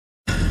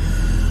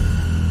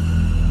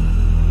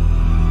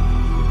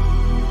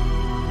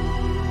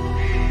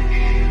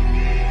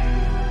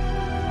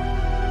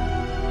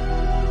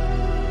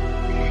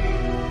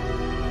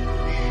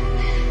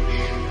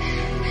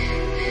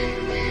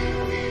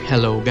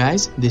Hello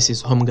guys, this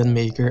is Home Gun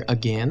Maker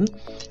again,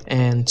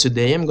 and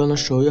today I'm gonna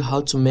show you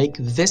how to make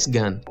this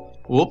gun.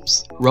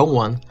 Whoops, wrong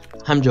one.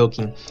 I'm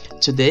joking.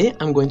 Today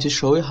I'm going to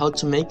show you how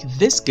to make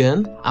this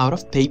gun out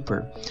of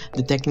paper.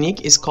 The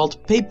technique is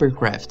called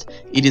papercraft.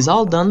 It is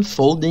all done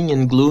folding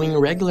and gluing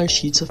regular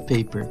sheets of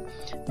paper.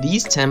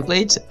 These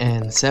templates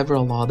and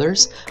several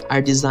others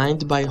are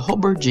designed by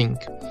Robert Jink.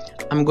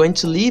 I'm going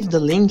to leave the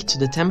link to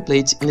the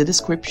templates in the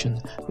description,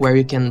 where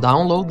you can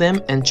download them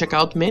and check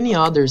out many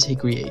others he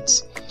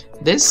creates.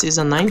 This is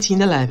a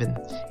 1911.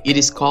 It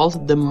is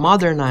called the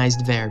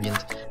modernized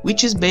variant,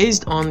 which is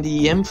based on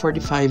the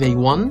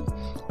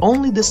M45A1,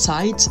 only the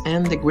sights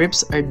and the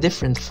grips are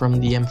different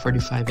from the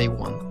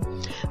M45A1.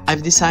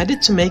 I've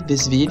decided to make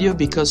this video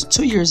because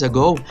 2 years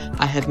ago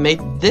I have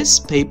made this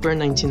paper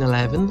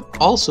 1911,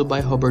 also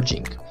by Robert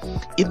Jink.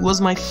 It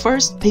was my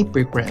first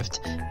papercraft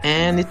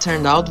and it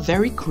turned out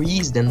very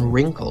creased and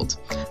wrinkled.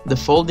 The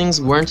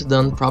foldings weren't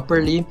done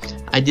properly,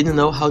 I didn't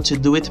know how to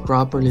do it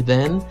properly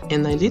then,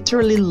 and I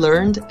literally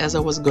learned as I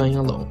was going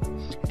along.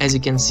 As you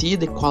can see,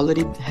 the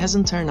quality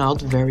hasn't turned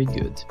out very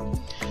good.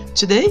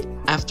 Today,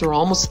 after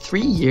almost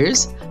 3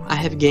 years, I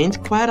have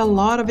gained quite a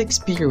lot of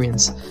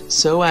experience,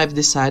 so I've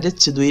decided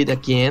to do it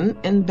again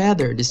and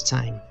better this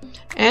time.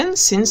 And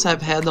since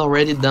I've had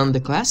already done the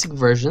classic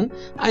version,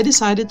 I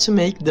decided to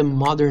make the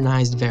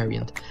modernized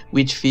variant,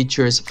 which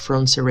features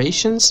front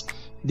serrations,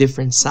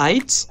 different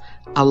sights,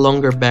 a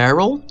longer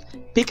barrel,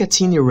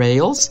 Picatinny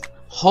rails,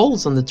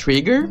 holes on the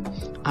trigger,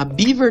 a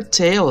beaver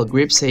tail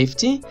grip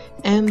safety,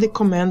 and the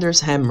commander's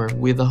hammer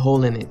with a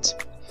hole in it.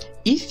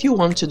 If you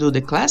want to do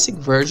the classic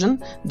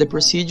version, the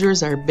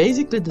procedures are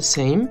basically the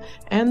same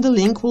and the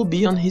link will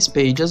be on his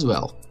page as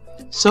well.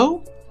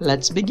 So,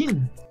 let's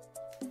begin!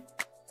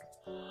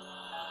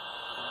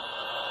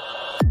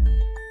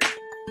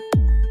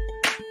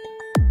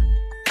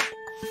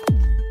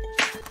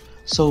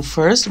 So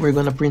first we're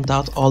gonna print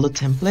out all the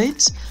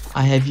templates.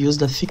 I have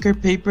used a thicker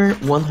paper,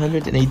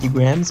 180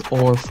 grams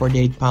or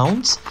 48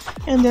 pounds,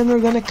 and then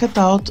we're gonna cut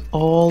out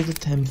all the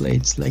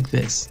templates like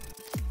this.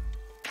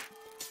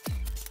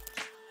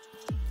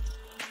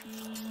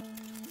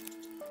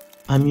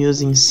 I'm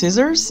using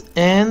scissors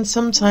and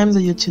sometimes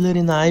a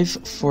utility knife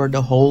for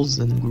the holes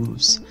and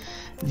grooves.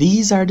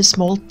 These are the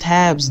small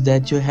tabs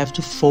that you have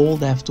to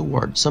fold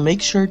afterwards, so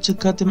make sure to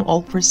cut them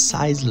all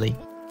precisely.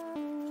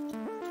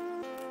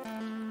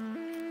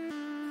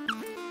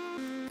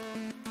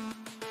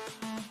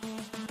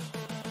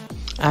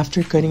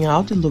 After cutting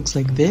out, it looks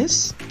like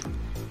this.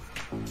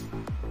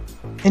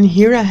 And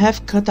here I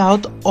have cut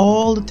out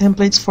all the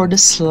templates for the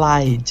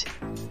slide.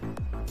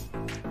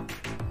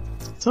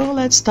 So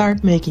let's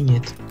start making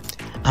it.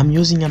 I'm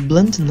using a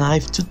blunt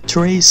knife to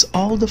trace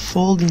all the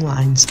folding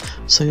lines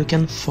so you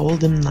can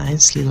fold them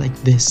nicely like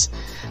this.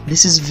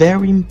 This is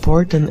very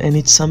important and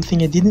it's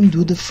something I didn't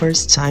do the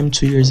first time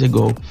 2 years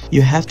ago.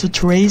 You have to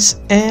trace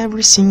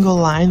every single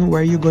line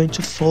where you're going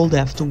to fold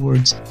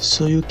afterwards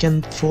so you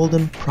can fold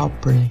them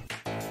properly.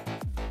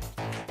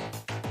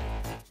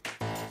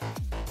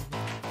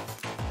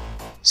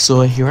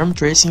 So here I'm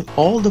tracing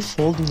all the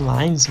folding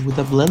lines with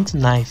a blunt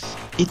knife.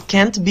 It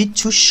can't be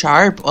too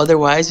sharp,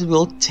 otherwise it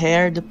will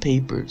tear the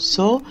paper.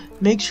 So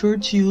make sure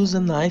to use a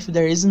knife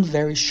that isn't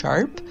very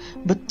sharp,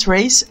 but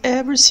trace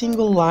every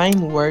single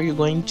line where you're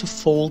going to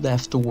fold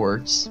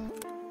afterwards.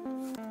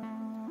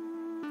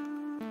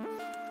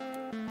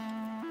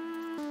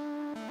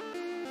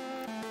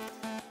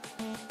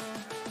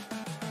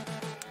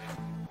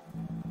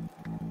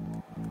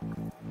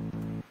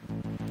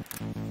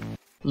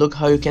 Look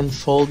how you can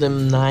fold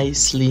them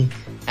nicely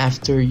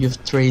after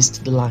you've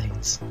traced the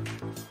lines.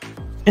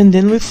 And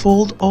then we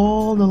fold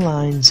all the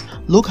lines.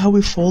 Look how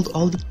we fold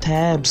all the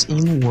tabs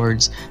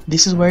inwards.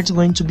 This is where it's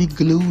going to be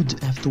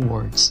glued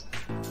afterwards.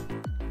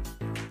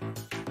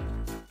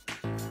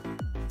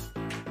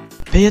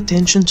 Pay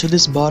attention to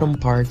this bottom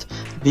part.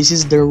 This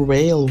is the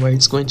rail where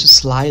it's going to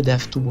slide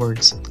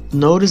afterwards.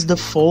 Notice the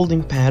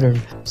folding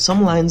pattern.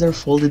 Some lines are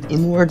folded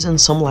inwards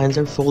and some lines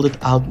are folded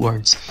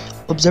outwards.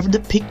 Observe the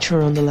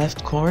picture on the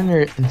left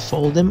corner and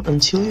fold them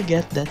until you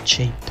get that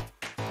shape.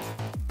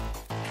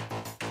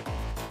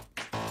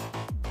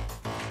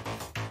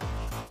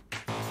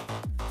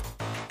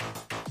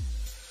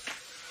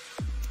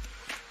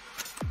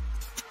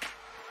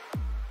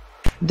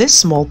 This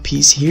small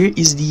piece here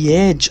is the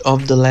edge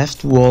of the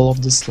left wall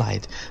of the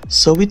slide,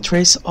 so we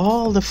trace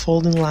all the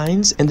folding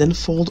lines and then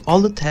fold all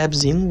the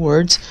tabs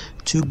inwards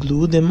to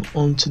glue them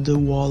onto the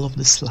wall of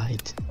the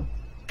slide.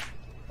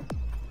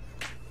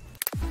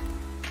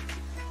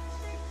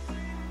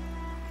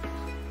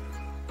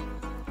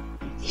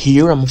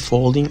 Here I'm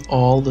folding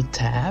all the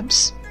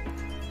tabs.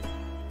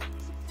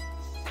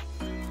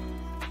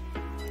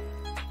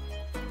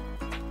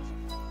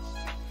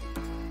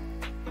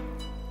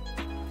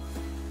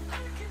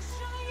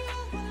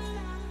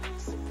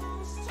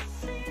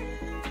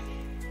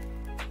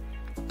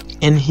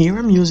 And here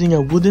I'm using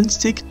a wooden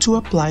stick to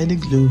apply the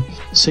glue,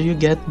 so you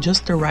get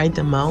just the right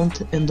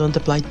amount and don't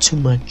apply too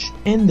much.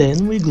 And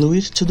then we glue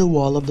it to the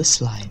wall of the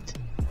slide.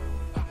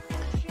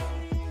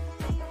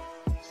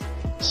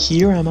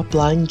 Here I'm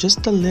applying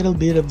just a little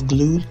bit of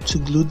glue to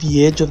glue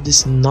the edge of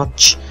this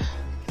notch.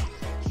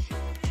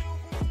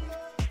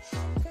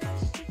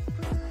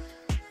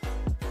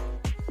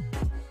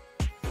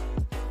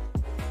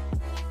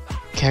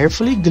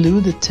 Carefully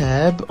glue the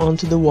tab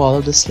onto the wall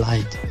of the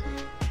slide.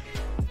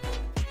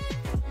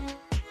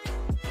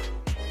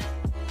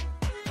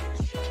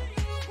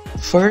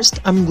 First,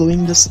 I'm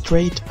gluing the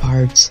straight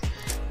parts.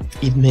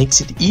 It makes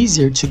it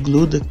easier to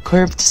glue the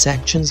curved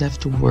sections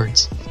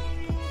afterwards.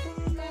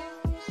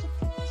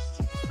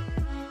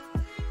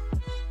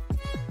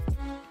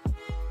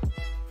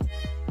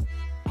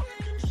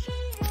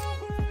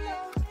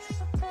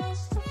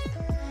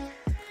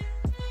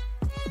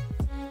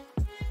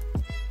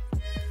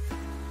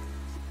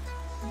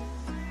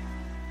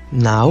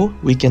 Now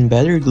we can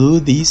better glue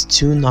these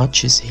two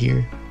notches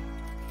here.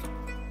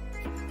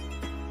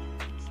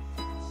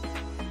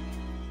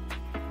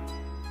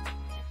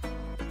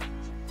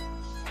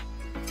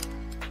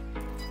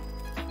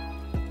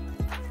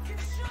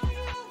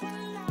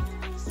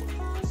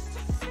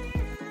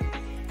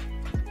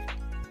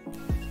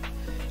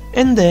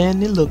 And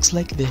then it looks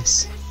like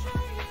this.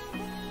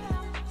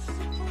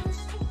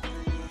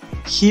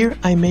 Here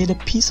I made a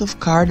piece of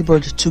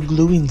cardboard to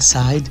glue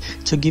inside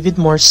to give it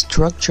more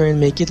structure and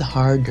make it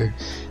harder.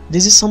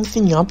 This is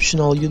something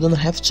optional, you don't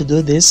have to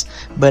do this,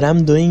 but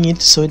I'm doing it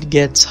so it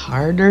gets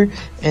harder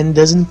and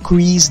doesn't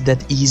crease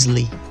that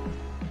easily.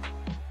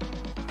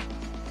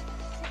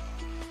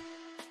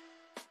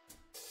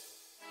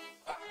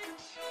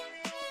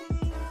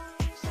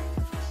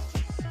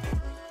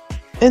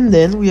 And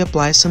then we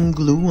apply some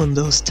glue on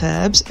those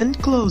tabs and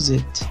close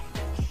it.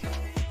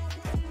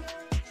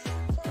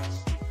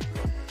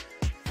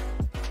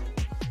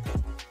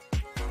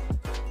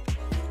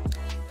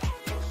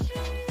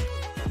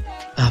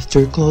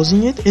 After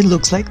closing it, it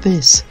looks like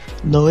this.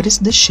 Notice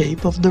the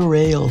shape of the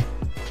rail.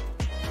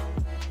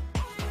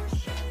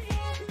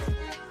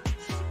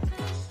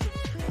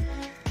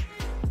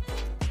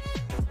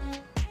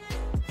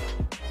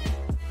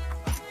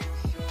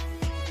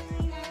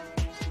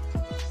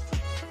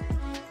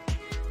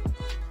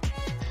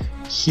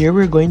 Here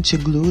we're going to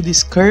glue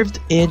this curved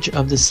edge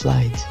of the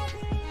slide.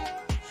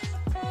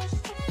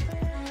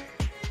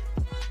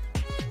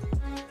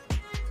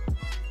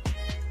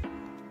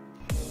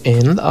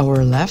 And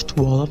our left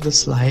wall of the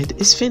slide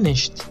is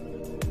finished.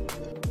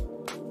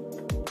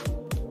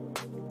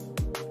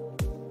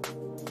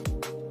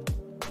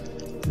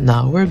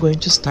 Now we're going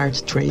to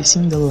start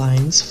tracing the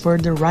lines for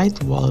the right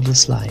wall of the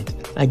slide.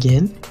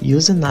 Again,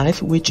 use a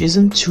knife which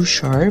isn't too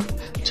sharp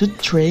to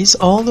trace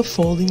all the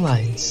folding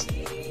lines.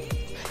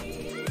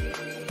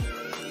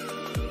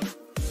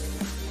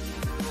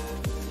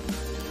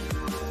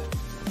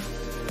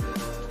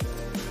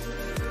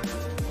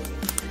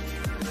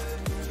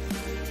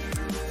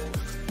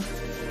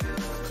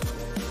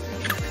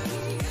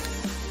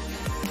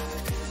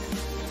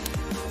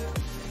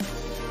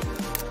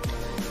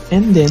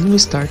 And then we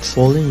start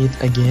folding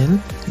it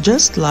again,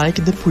 just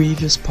like the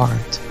previous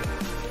part.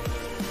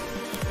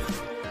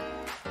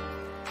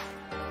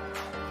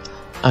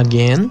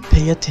 Again,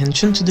 pay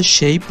attention to the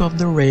shape of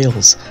the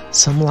rails.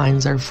 Some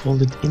lines are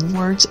folded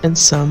inwards and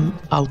some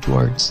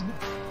outwards.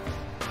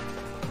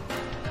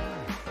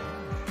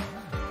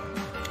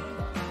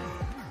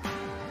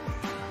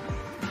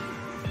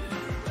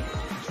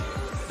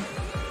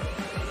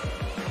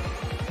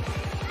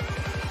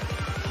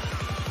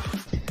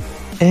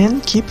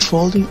 And keep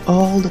folding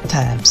all the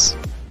tabs.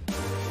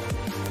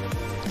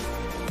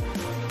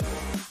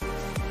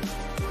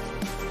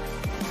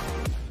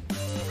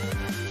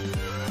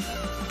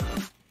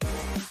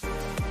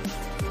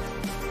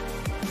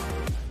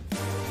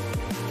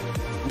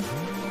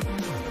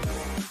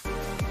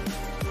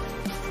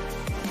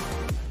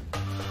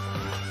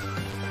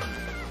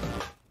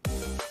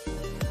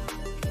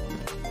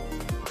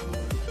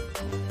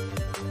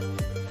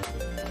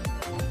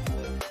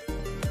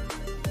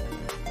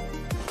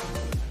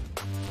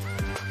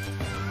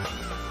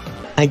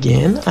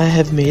 Again, I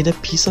have made a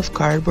piece of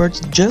cardboard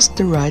just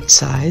the right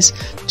size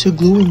to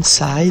glue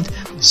inside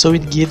so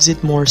it gives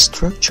it more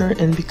structure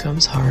and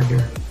becomes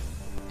harder.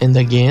 And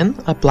again,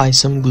 apply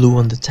some glue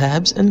on the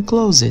tabs and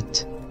close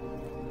it.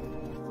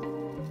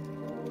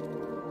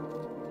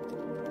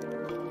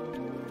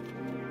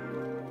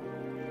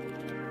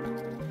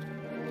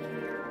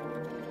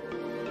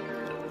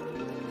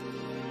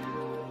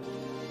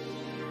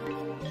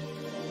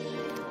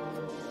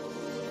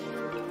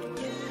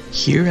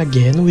 Here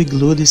again we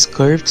glue this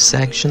curved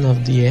section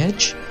of the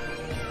edge.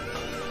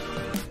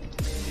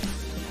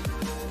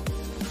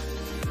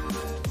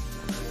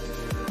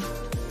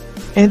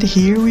 And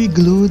here we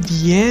glue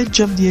the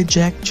edge of the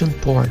ejection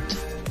port.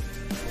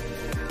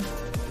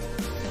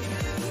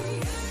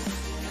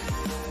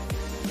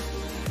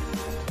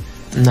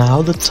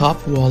 Now the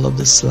top wall of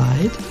the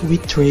slide, we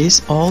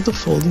trace all the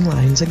folding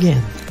lines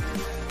again.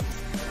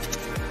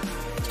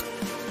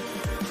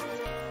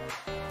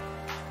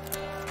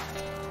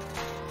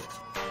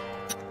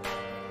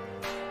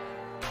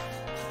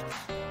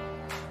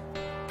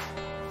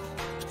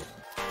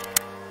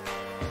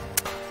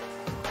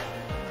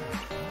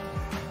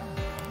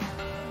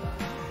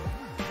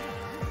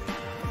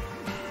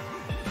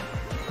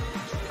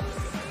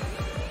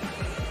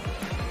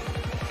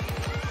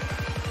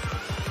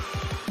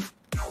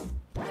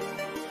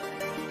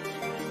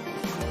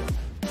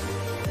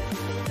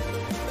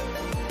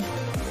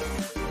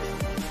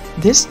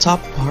 This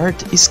top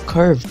part is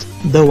curved.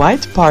 The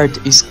white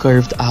part is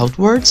curved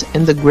outwards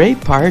and the gray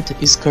part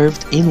is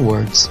curved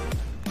inwards.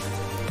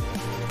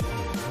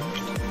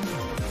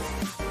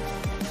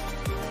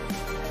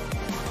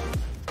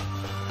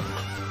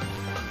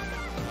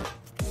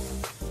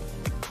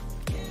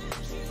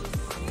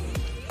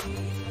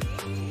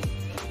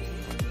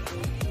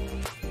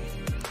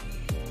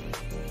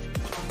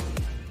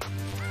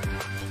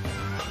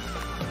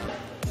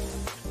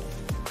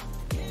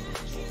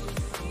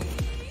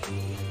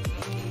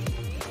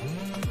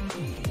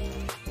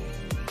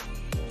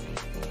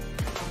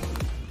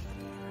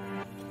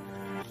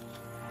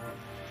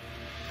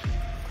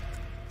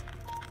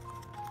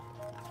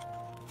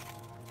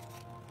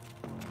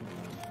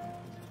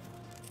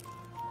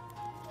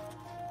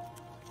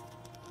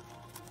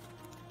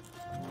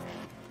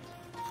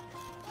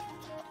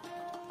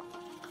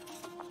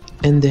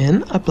 And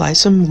then apply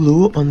some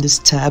glue on this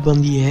tab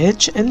on the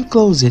edge and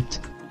close it.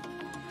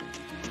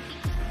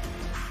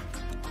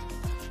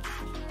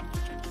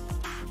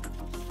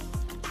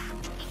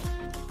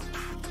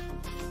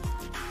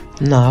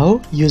 Now,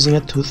 using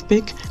a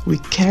toothpick, we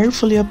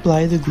carefully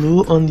apply the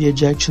glue on the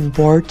ejection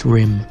port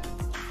rim.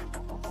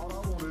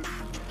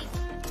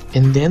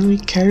 And then we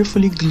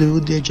carefully glue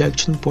the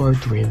ejection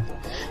port rim.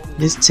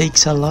 This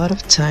takes a lot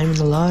of time and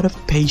a lot of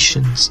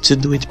patience to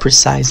do it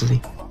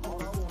precisely.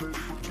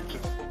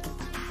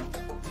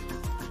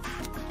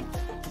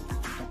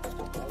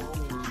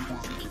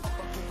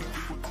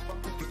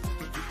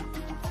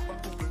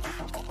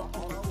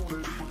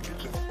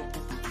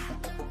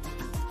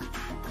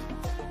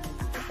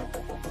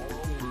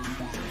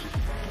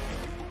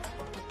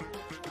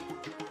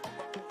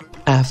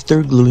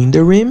 After gluing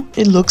the rim,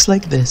 it looks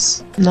like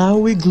this. Now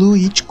we glue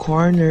each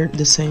corner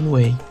the same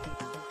way.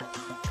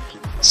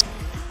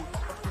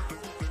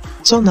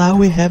 So now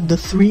we have the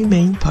three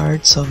main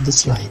parts of the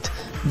slide: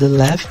 the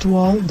left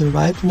wall, the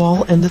right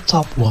wall, and the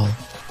top wall.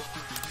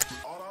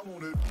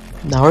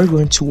 Now we're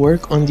going to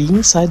work on the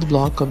inside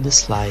block of the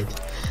slide.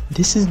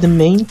 This is the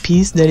main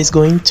piece that is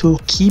going to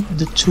keep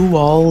the two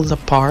walls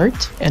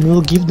apart and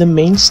will give the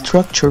main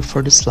structure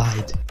for the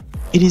slide.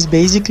 It is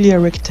basically a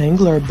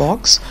rectangular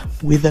box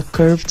with a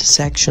curved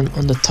section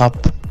on the top.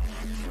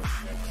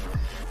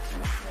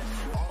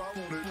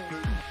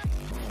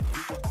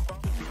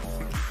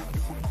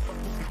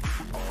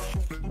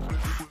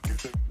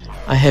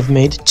 I have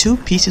made two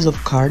pieces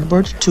of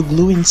cardboard to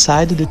glue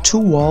inside the two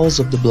walls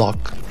of the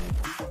block.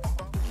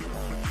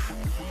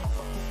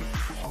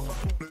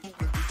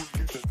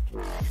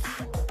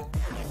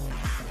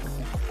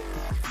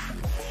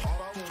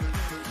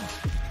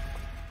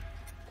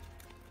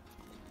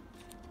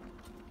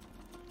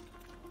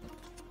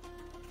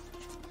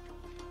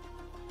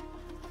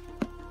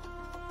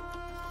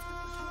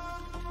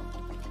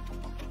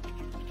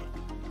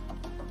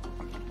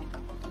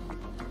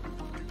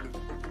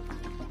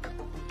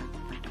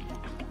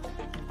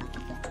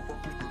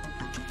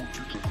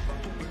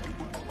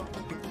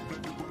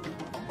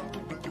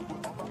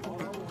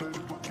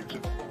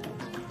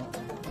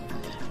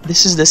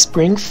 This is the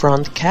spring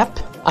front cap.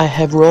 I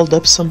have rolled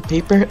up some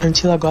paper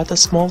until I got a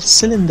small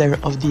cylinder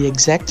of the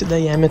exact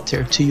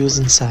diameter to use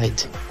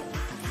inside.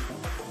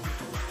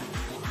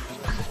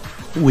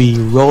 We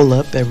roll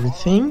up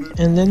everything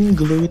and then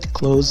glue it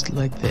closed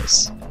like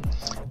this.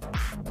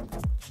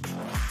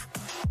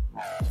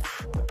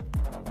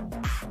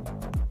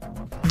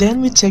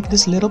 Then we take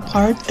this little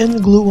part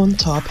and glue on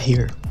top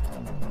here.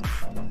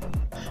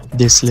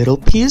 This little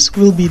piece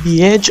will be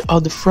the edge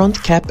of the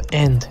front cap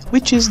end,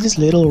 which is this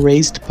little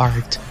raised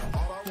part.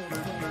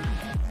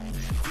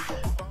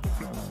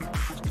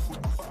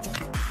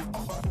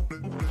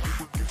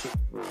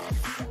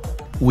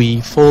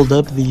 We fold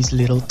up these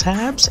little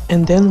tabs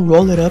and then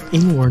roll it up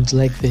inwards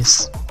like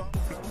this.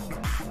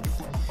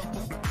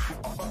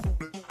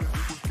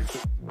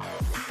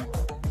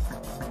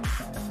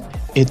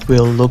 It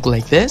will look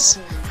like this,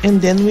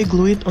 and then we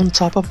glue it on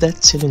top of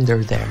that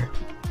cylinder there.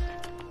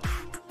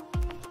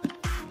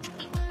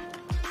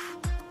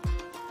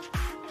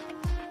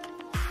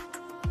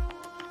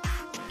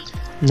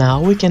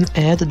 Now we can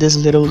add this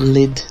little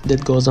lid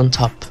that goes on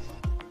top.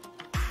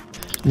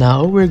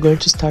 Now we're going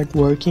to start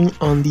working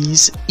on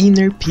these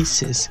inner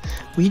pieces,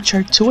 which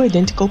are two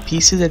identical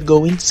pieces that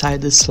go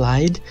inside the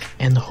slide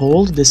and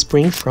hold the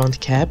spring front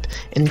cap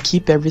and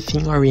keep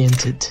everything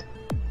oriented.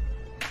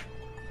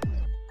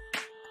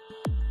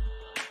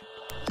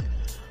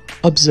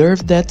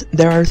 Observe that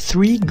there are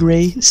three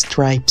gray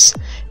stripes,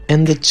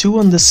 and the two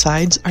on the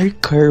sides are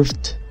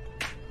curved.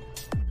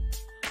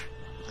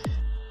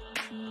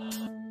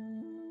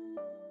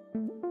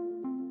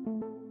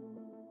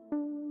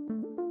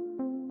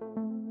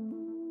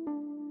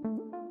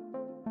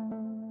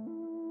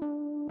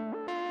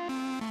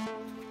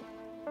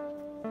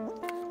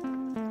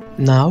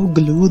 Now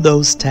glue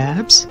those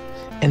tabs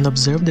and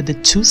observe that the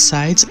two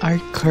sides are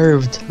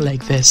curved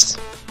like this.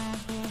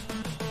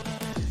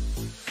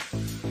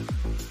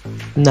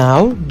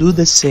 Now do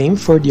the same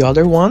for the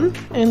other one,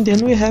 and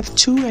then we have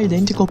two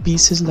identical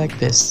pieces like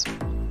this.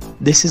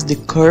 This is the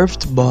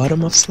curved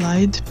bottom of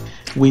slide.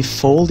 We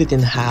fold it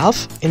in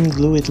half and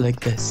glue it like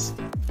this.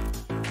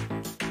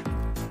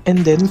 And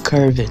then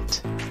curve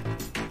it.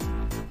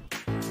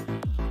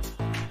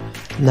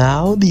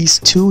 Now these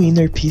two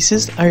inner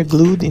pieces are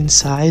glued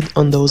inside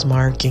on those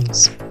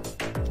markings.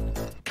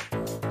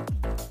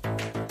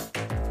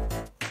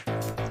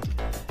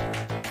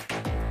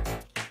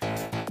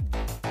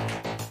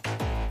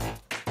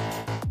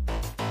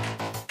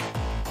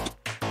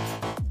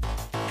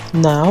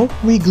 Now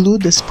we glue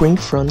the spring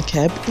front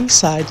cap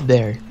inside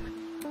there.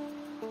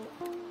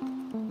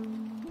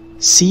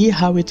 See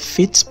how it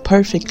fits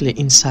perfectly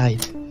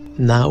inside.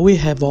 Now we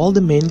have all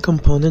the main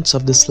components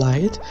of the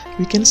slide,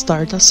 we can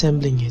start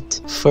assembling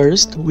it.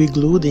 First, we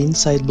glue the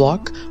inside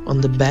block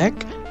on the back,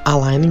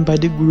 aligning by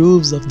the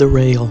grooves of the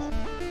rail.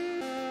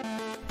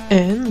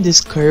 And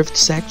this curved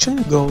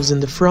section goes in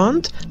the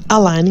front,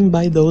 aligning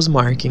by those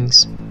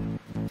markings.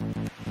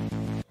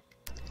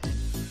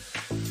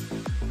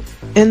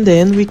 And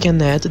then we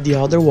can add the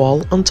other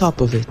wall on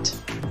top of it.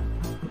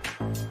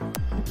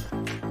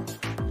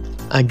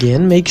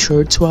 Again, make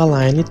sure to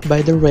align it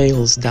by the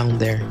rails down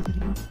there.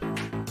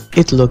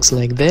 It looks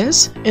like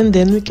this, and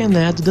then we can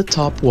add the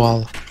top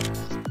wall.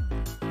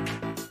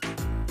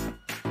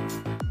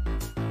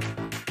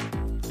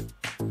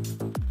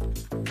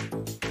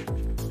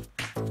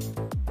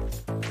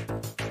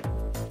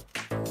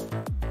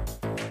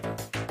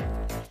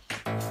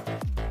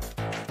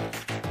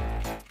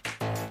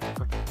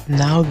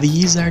 Now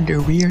these are the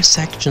rear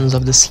sections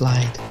of the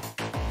slide.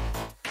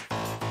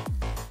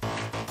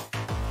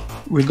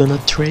 We're gonna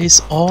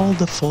trace all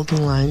the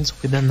folding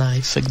lines with a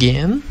knife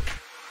again.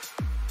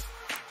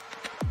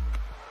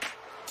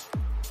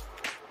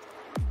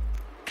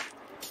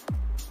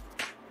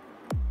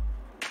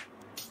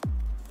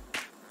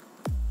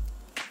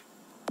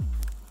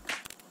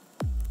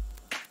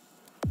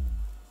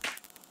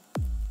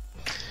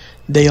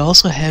 They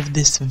also have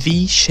this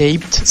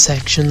V-shaped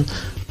section,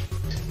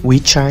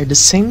 which are the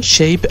same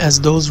shape as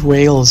those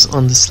rails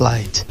on the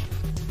slide.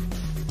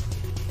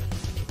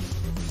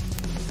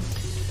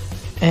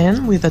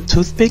 And with a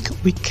toothpick,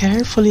 we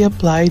carefully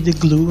apply the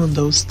glue on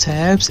those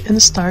tabs and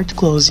start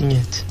closing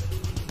it.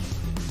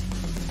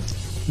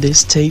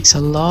 This takes a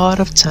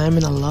lot of time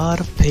and a lot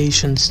of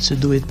patience to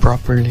do it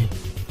properly.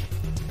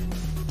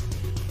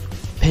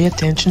 Pay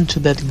attention to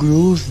that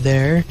groove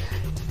there.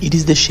 It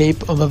is the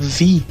shape of a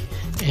V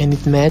and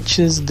it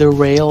matches the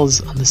rails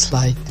on the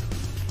slide.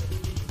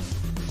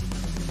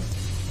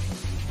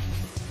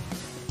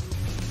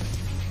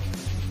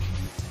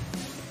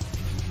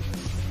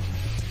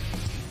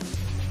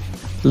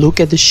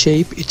 Look at the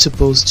shape it's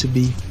supposed to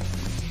be.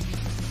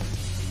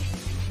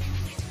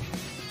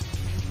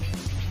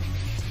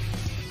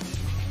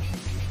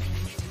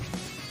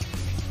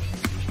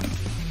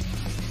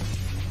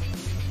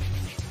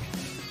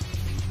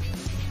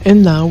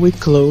 And now we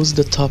close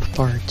the top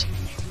part.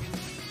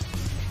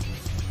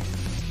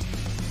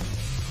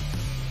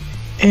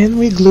 And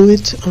we glue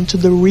it onto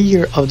the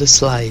rear of the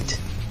slide,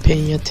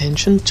 paying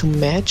attention to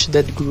match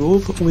that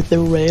groove with the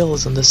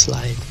rails on the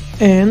slide.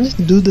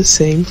 And do the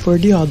same for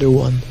the other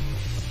one.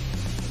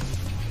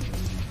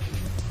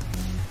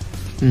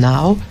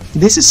 Now,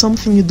 this is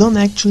something you don't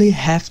actually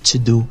have to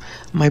do.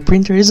 My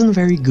printer isn't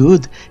very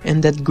good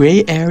and that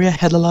gray area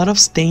had a lot of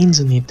stains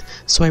on it,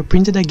 so I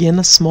printed again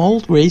a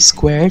small gray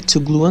square to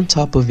glue on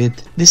top of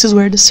it. This is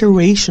where the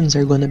serrations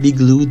are gonna be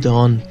glued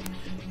on.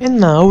 And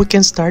now we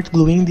can start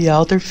gluing the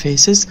outer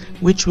faces,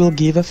 which will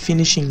give a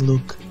finishing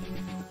look.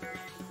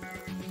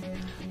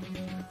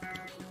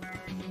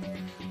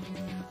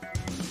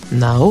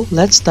 Now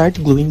let's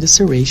start gluing the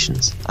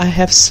serrations. I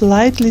have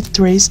slightly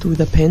traced with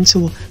a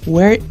pencil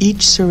where each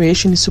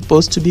serration is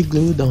supposed to be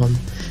glued on.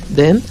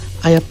 Then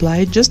I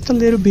apply just a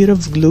little bit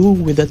of glue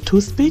with a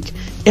toothpick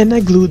and I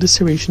glue the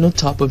serration on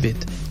top of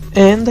it.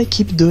 And I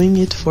keep doing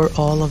it for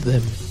all of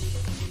them.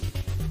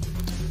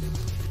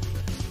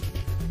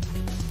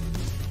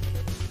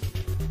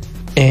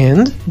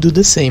 And do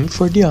the same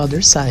for the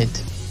other side.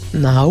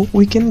 Now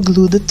we can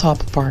glue the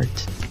top part.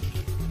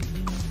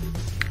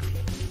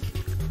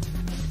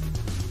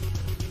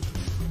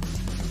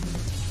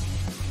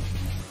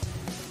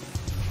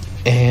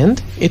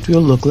 And it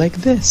will look like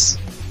this.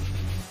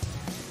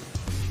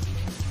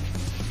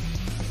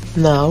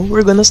 Now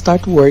we're gonna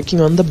start working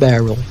on the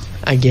barrel.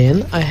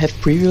 Again, I have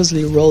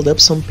previously rolled up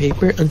some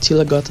paper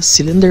until I got a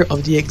cylinder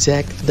of the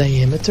exact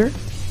diameter,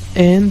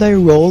 and I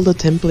roll the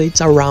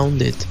templates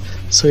around it,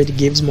 so it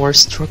gives more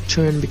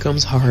structure and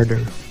becomes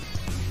harder.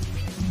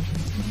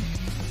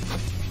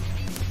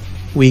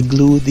 We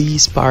glue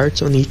these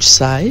parts on each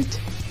side.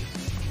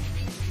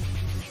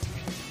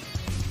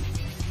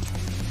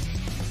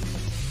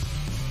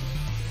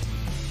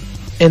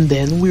 And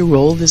then we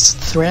roll this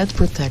thread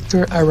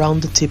protector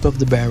around the tip of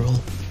the barrel.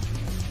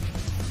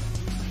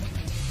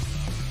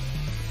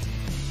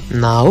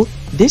 Now,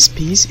 this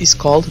piece is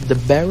called the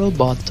barrel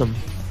bottom.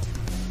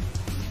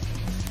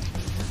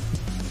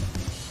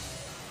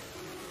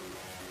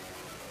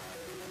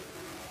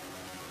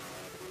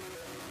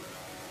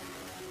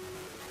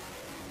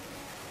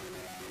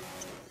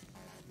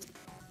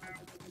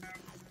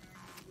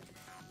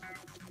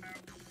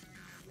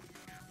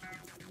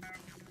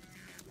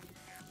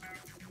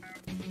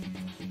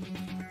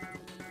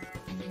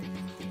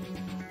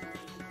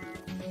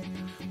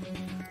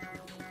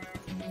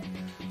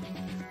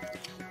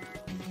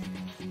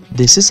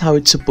 This is how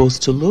it's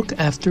supposed to look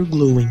after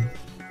gluing.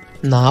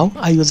 Now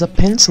I use a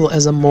pencil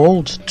as a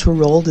mold to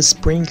roll the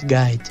spring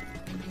guide.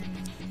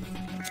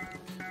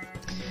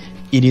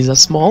 It is a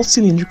small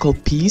cylindrical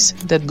piece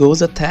that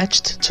goes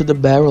attached to the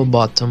barrel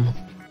bottom.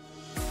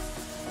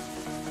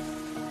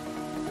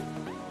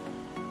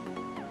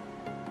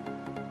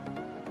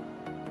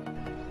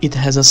 It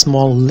has a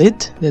small lid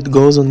that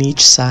goes on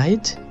each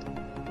side.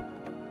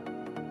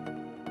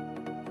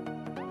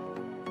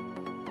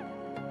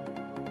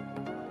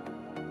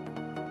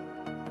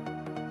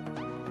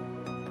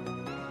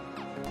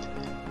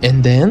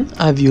 And then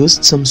I've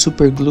used some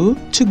super glue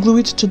to glue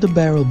it to the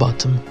barrel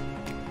bottom.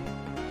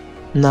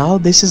 Now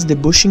this is the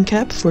bushing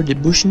cap for the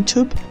bushing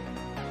tube.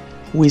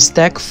 We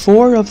stack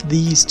 4 of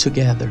these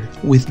together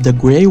with the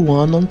gray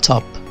one on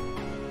top.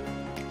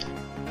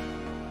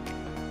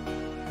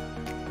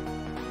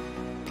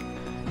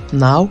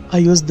 Now I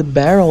use the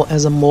barrel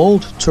as a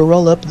mold to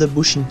roll up the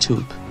bushing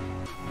tube.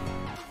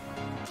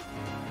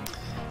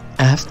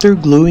 After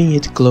gluing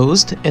it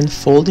closed and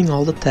folding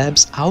all the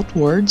tabs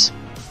outwards,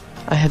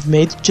 I have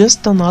made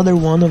just another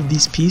one of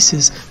these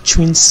pieces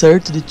to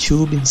insert the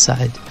tube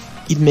inside.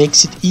 It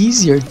makes it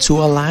easier to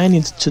align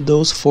it to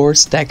those 4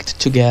 stacked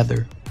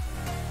together.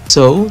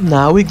 So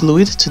now we glue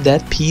it to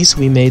that piece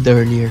we made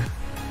earlier.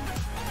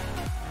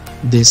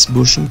 This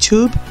bushing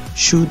tube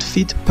should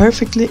fit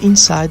perfectly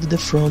inside the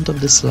front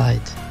of the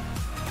slide.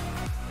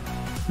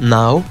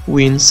 Now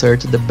we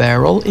insert the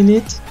barrel in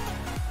it,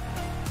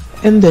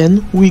 and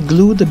then we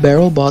glue the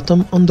barrel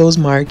bottom on those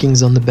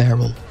markings on the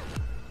barrel.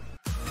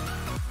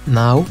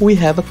 Now we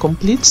have a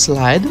complete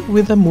slide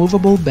with a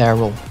movable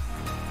barrel.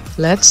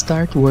 Let's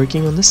start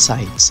working on the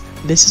sides.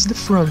 This is the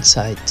front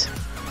side.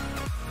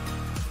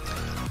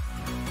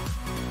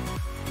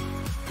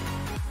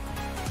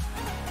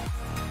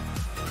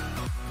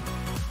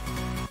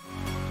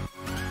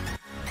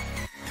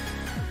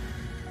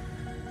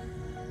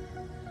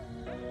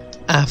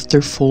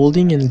 After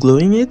folding and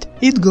gluing it,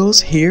 it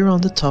goes here on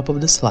the top of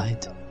the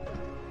slide.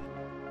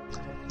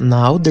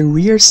 Now the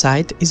rear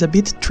side is a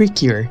bit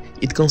trickier.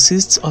 It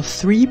consists of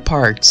 3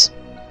 parts.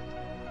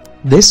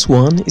 This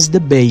one is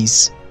the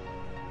base.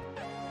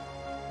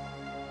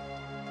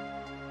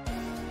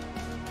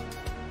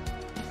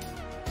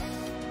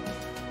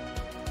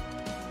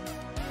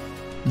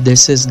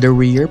 This is the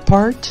rear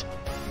part.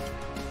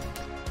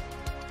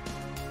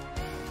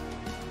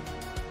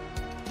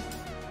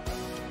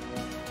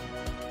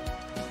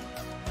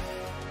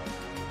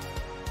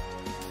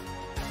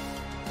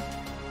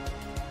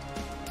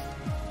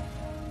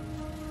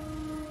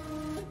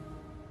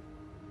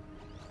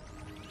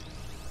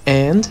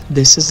 And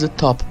this is the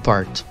top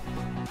part.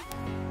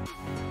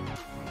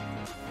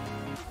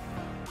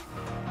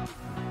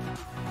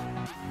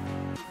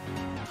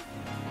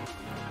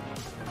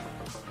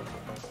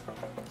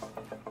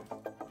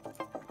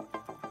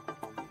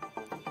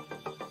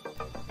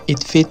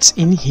 It fits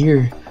in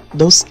here.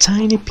 Those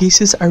tiny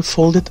pieces are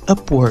folded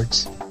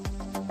upwards.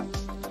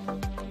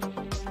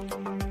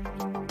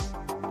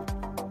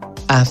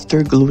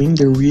 After gluing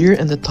the rear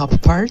and the top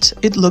part,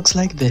 it looks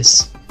like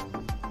this.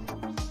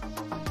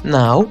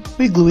 Now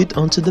we glue it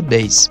onto the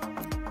base.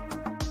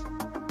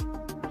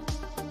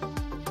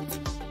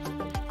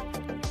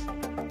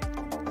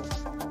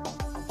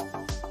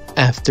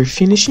 After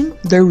finishing,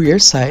 the rear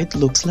side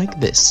looks like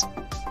this.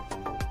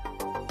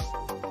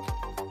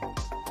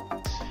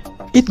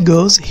 It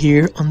goes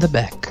here on the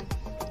back.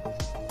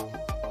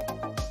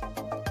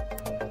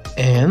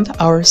 And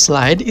our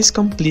slide is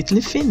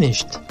completely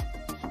finished.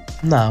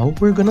 Now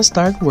we're gonna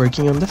start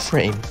working on the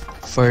frame.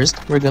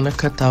 First, we're gonna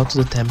cut out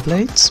the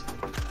templates.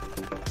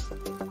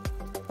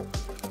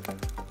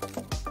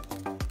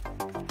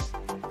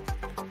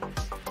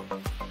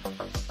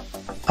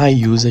 I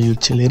use a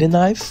utility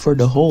knife for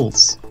the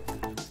holes.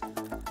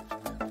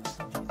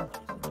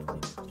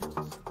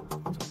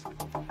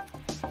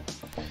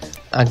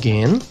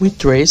 Again, we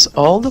trace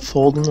all the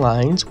folding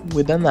lines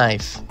with a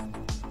knife.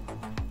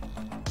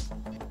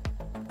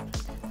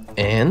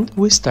 And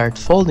we start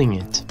folding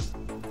it.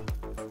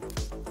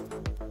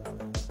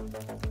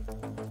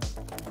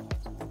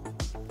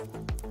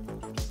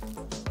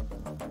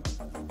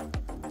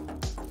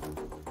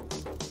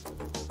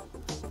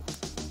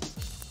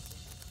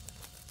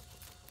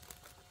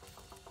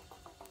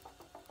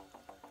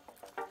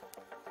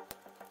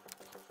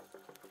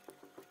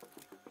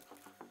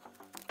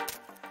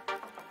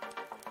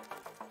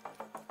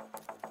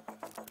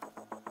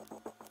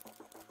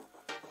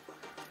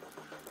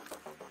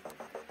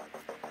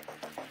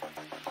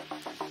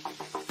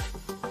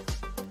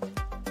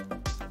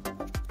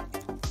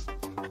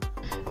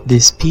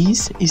 This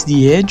piece is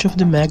the edge of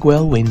the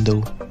magwell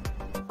window.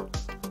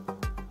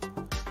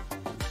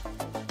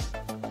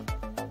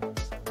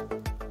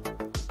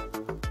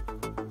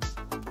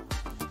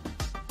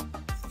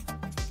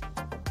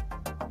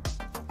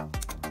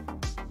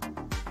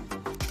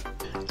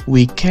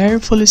 We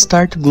carefully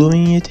start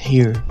gluing it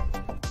here.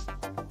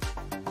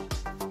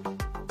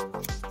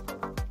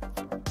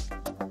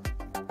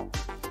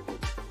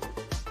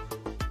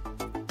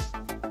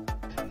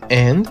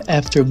 And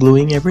after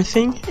gluing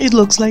everything, it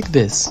looks like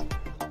this.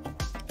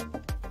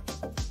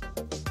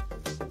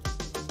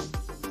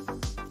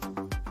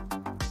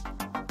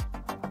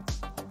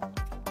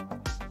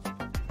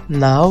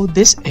 Now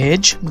this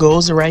edge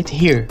goes right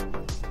here.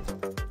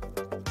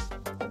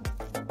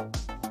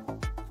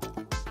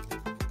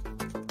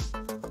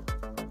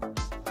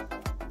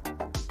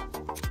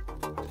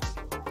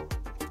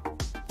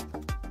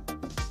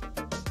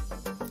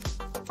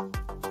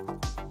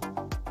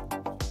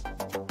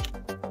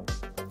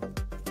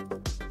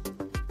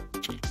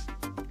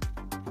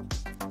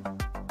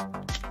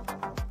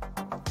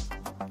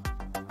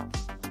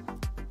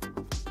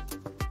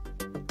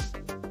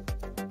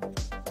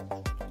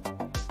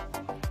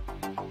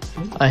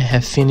 I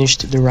have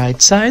finished the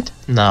right side.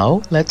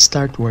 Now let's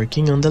start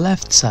working on the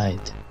left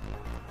side.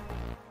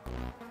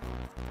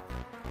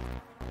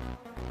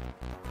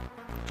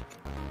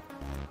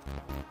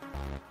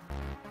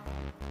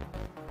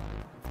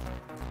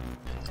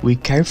 We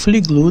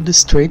carefully glue the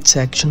straight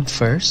section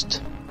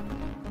first,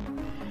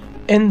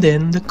 and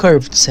then the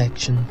curved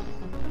section.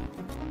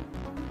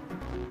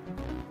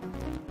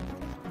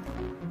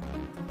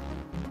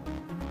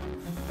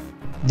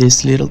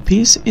 This little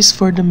piece is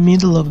for the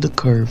middle of the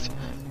curve.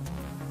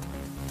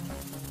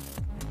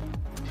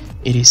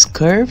 It is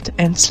curved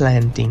and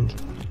slanting.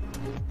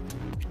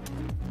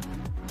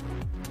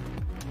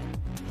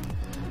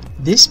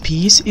 This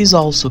piece is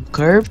also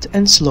curved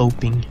and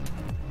sloping.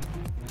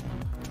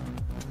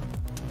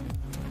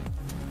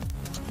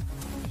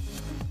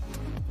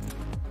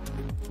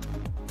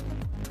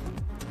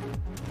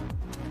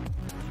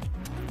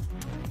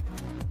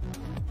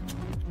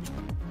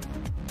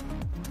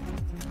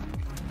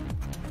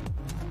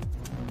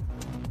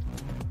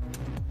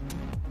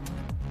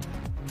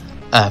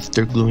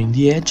 After gluing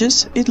the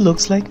edges, it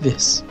looks like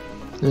this.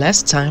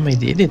 Last time I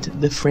did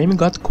it, the frame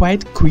got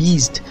quite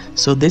creased,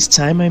 so this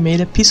time I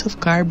made a piece of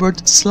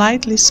cardboard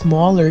slightly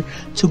smaller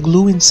to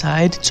glue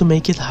inside to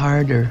make it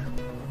harder.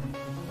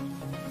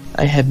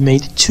 I have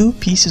made 2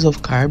 pieces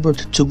of cardboard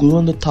to glue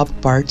on the top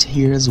part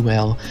here as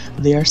well.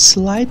 They are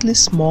slightly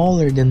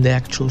smaller than the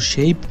actual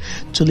shape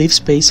to leave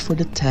space for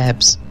the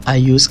tabs. I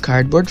use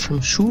cardboard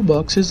from shoe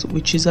boxes,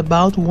 which is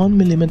about 1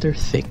 mm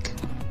thick.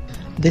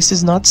 This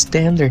is not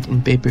standard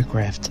in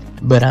papercraft,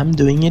 but I'm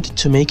doing it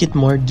to make it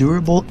more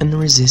durable and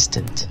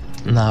resistant.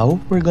 Now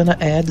we're gonna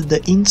add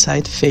the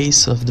inside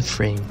face of the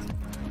frame.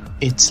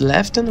 Its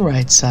left and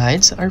right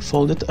sides are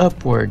folded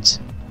upwards.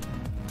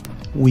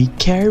 We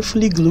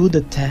carefully glue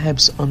the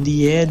tabs on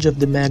the edge of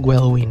the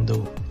magwell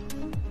window.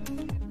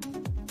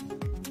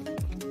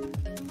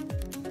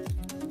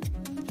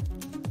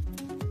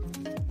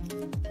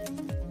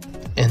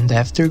 And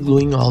after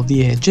gluing all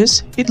the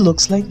edges, it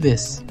looks like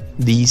this.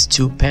 These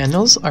 2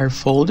 panels are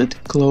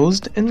folded,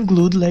 closed and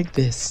glued like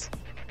this.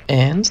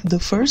 And the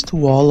first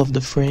wall of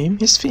the frame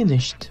is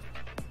finished.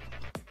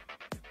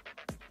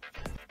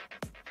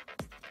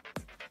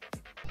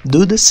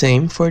 Do the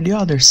same for the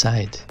other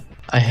side.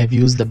 I have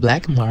used a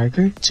black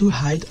marker to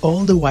hide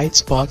all the white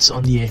spots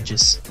on the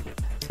edges.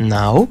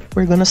 Now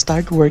we're gonna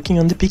start working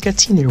on the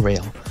Picatinny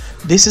rail.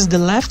 This is the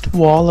left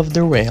wall of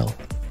the rail.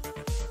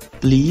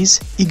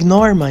 Please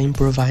ignore my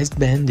improvised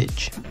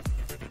bandage.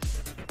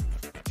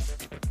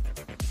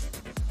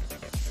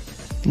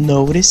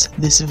 Notice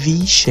this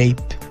V shape.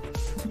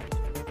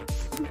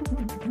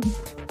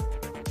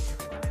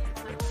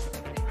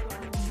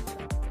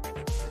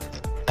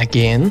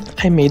 Again,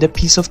 I made a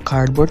piece of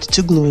cardboard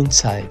to glue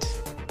inside.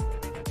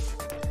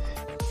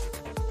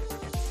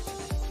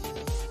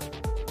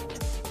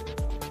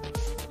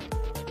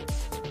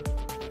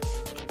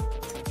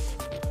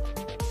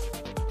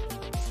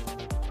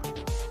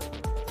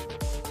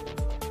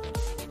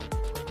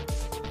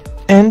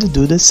 And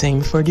do the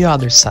same for the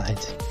other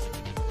side.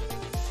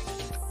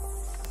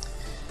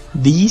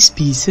 These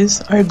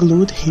pieces are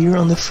glued here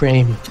on the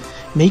frame.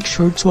 Make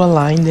sure to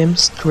align them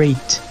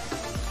straight.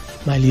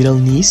 My little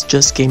niece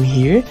just came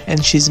here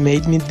and she's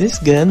made me this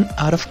gun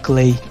out of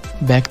clay.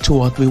 Back to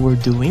what we were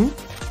doing.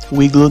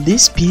 We glued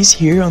this piece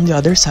here on the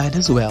other side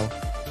as well.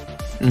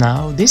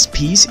 Now this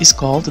piece is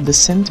called the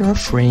center of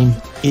frame.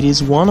 It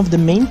is one of the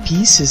main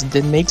pieces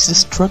that makes the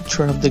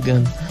structure of the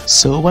gun.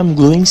 So I'm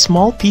gluing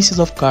small pieces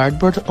of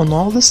cardboard on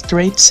all the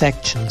straight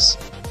sections.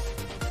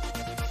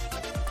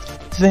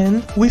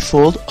 Then we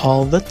fold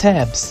all the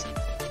tabs.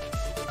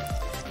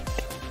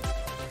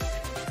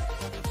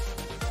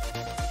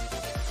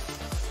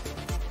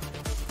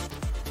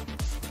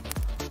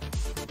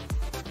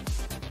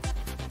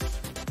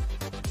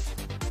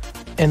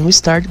 And we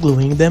start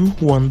gluing them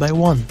one by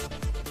one.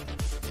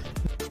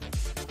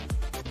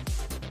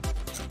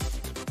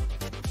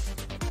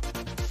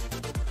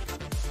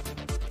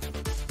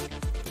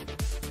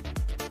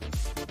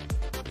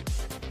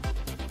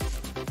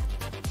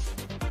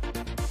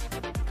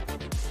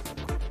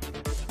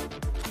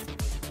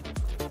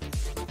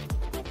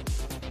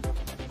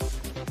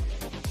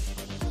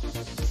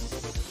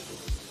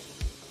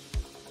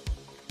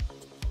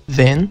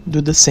 Then do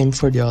the same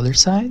for the other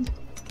side.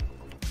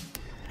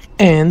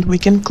 And we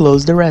can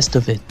close the rest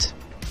of it.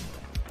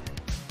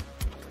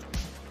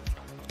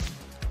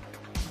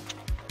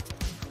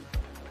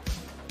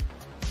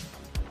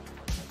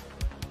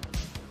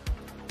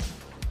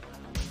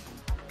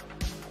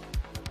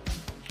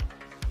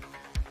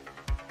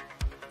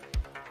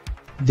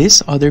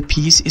 This other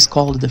piece is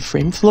called the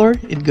frame floor.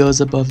 It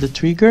goes above the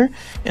trigger,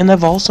 and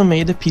I've also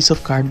made a piece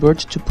of cardboard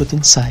to put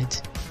inside.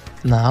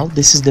 Now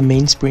this is the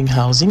mainspring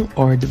housing,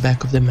 or the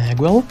back of the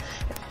magwell,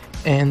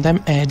 and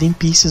I'm adding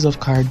pieces of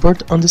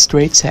cardboard on the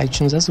straight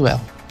sections as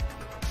well.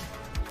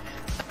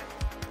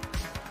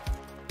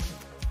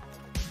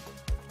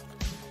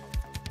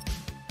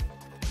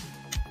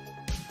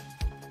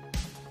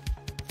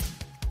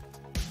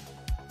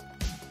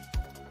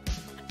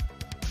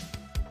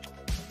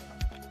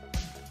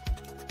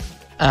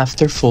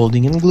 After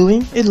folding and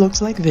gluing, it looks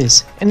like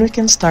this, and we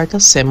can start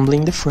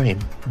assembling the frame.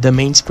 The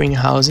mainspring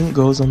housing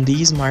goes on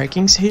these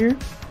markings here,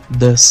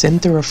 the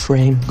center of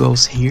frame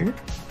goes here,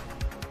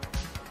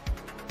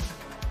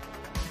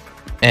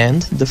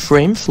 and the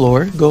frame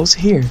floor goes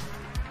here.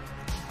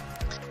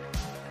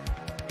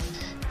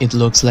 It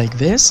looks like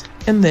this,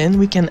 and then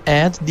we can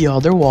add the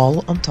other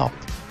wall on top.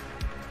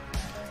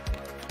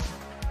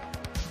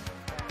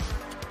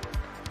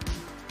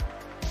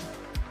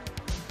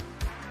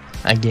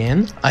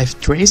 Again, I've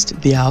traced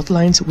the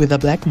outlines with a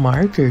black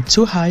marker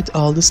to hide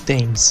all the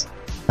stains.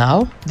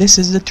 Now, this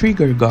is the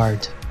trigger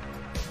guard.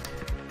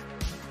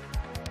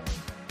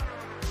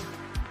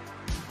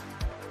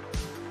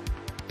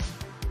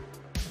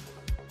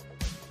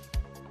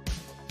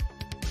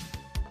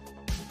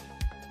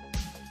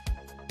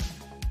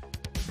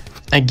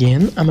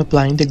 Again, I'm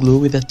applying the glue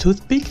with a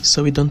toothpick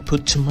so we don't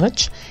put too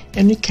much,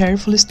 and we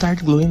carefully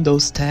start gluing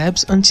those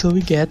tabs until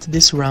we get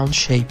this round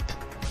shape.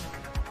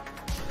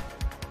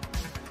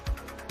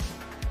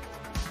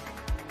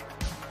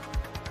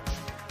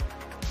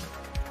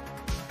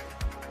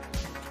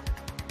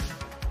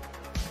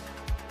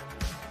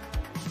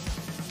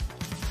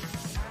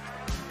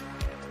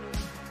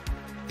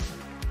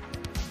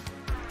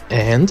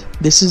 And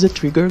this is the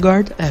trigger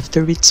guard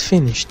after it's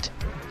finished.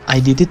 I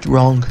did it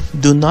wrong.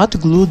 Do not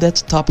glue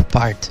that top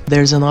part.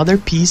 There's another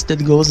piece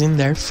that goes in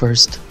there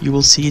first. You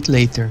will see it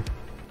later.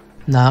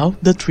 Now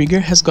the trigger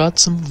has got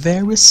some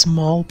very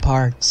small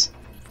parts.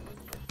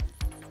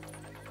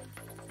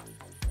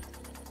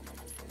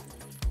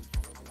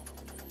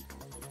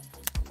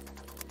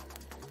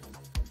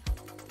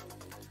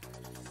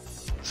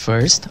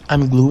 First,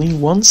 I'm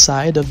gluing one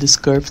side of this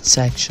curved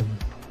section.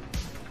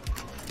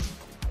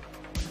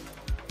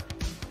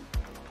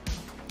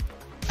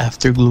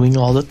 After gluing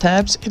all the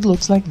tabs, it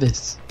looks like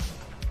this.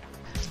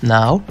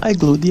 Now I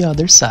glue the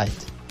other side.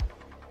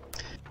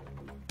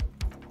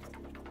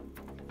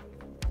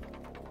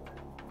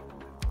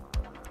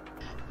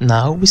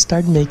 Now we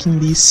start making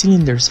these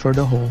cylinders for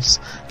the holes.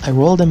 I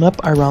roll them up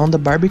around the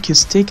barbecue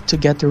stick to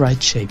get the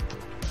right shape.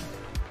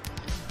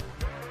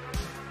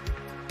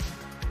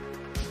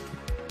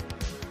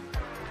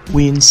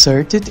 We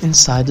insert it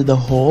inside the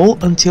hole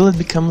until it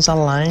becomes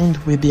aligned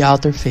with the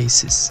outer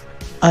faces.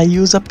 I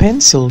use a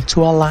pencil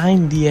to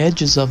align the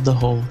edges of the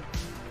hole.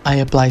 I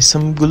apply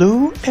some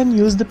glue and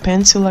use the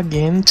pencil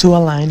again to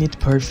align it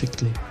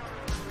perfectly.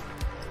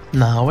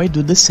 Now I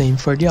do the same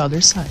for the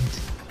other side.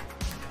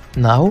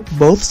 Now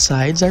both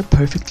sides are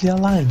perfectly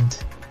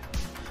aligned.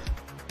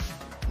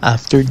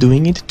 After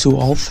doing it to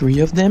all three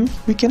of them,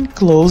 we can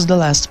close the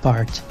last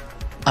part.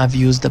 I've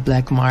used a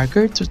black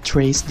marker to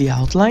trace the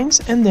outlines,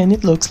 and then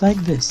it looks like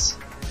this.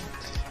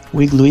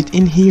 We glue it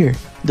in here.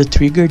 The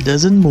trigger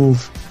doesn't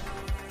move.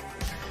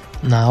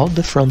 Now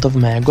the front of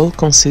magwell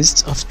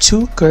consists of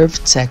two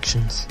curved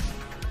sections.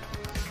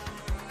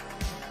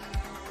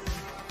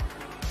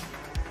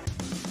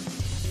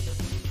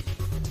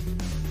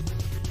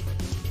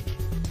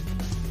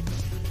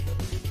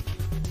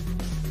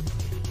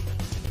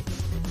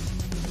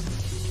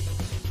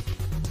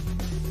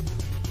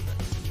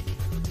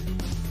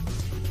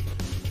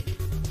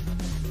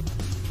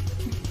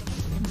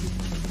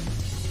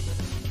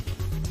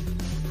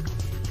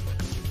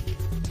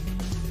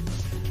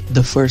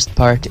 The first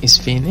part is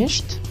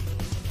finished,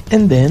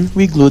 and then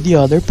we glue the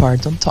other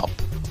part on top.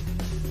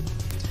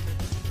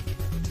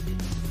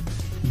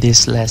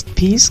 This last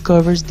piece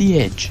covers the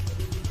edge.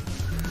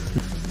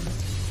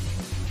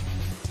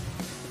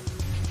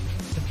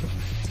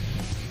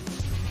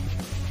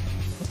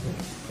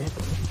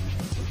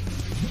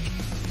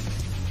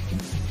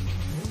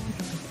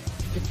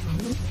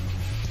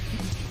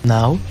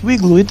 Now we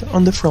glue it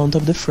on the front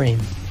of the frame.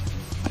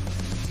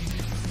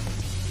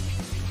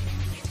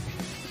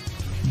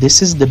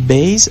 This is the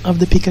base of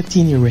the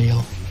Picatinny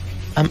rail.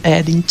 I'm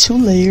adding 2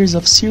 layers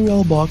of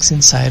cereal box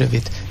inside of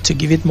it to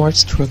give it more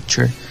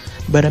structure,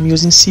 but I'm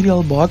using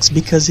cereal box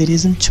because it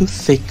isn't too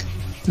thick.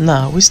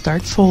 Now we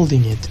start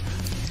folding it.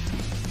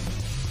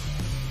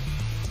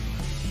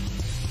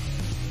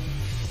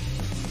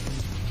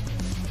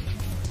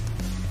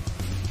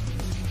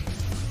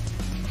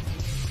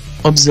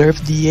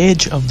 Observe the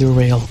edge of the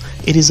rail.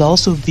 It is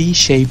also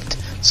V-shaped,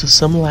 so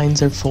some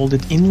lines are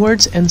folded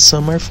inwards and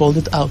some are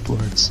folded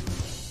outwards.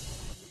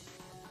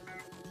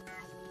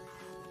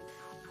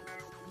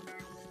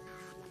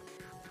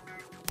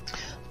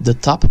 The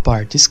top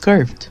part is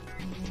curved.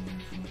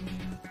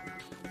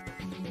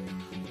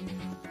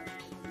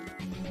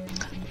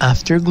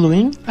 After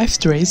gluing, I've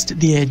traced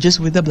the edges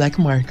with a black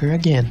marker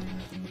again.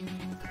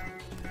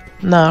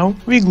 Now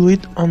we glue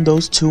it on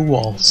those two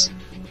walls.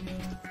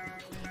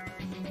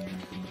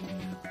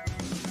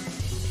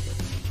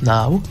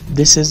 Now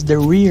this is the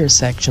rear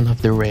section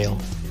of the rail.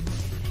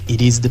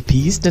 It is the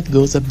piece that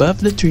goes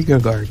above the trigger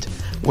guard,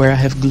 where I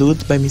have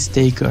glued by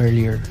mistake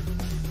earlier.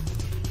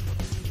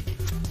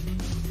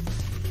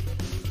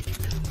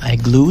 I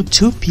glued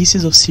two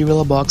pieces of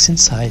serial box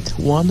inside,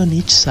 one on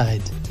each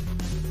side.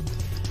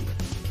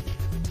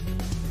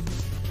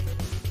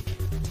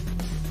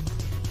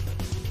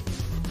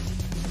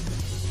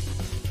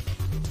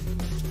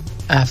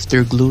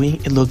 After gluing,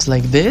 it looks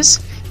like this,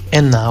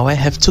 and now I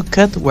have to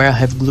cut where I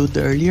have glued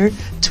earlier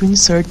to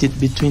insert it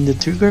between the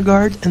trigger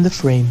guard and the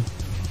frame.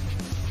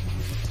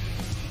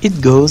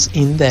 It goes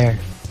in there.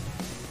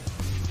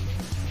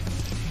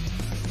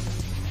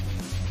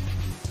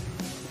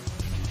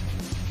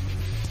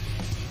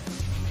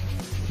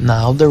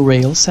 Now the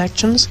rail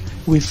sections,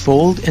 we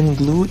fold and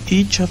glue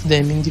each of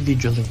them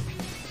individually.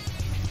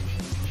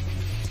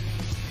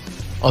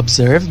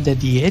 Observe that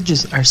the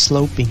edges are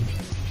sloping.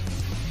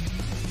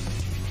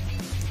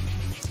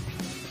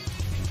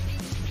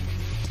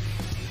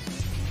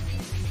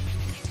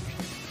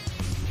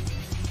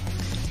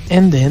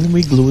 And then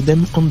we glue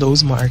them on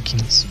those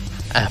markings.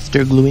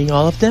 After gluing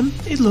all of them,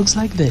 it looks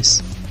like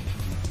this.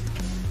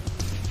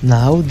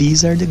 Now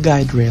these are the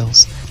guide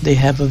rails. They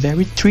have a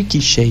very tricky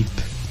shape.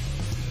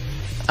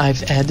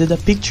 I've added a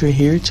picture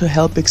here to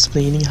help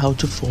explaining how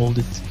to fold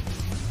it.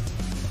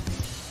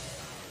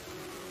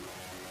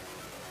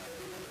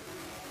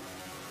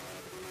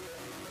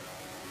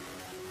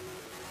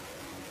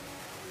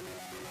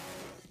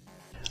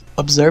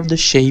 Observe the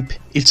shape.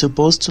 It's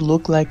supposed to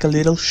look like a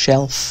little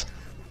shelf.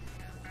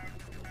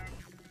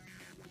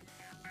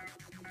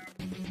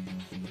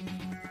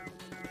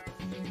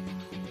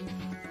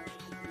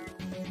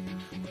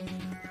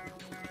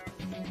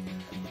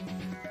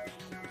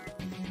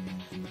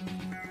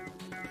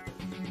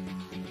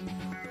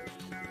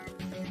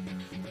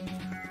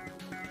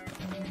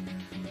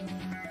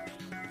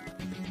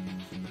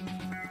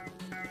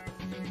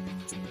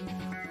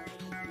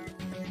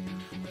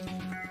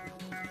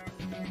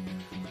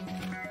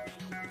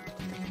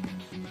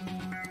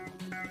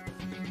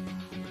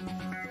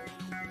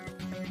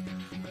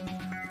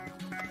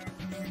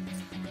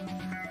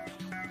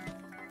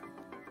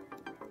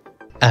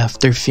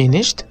 After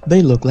finished,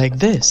 they look like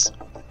this.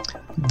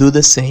 Do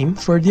the same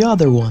for the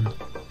other one.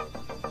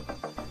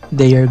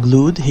 They are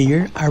glued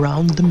here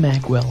around the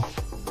magwell.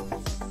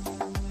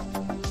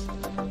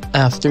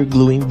 After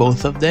gluing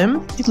both of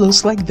them, it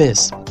looks like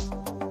this.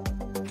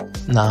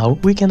 Now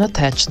we can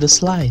attach the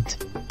slide.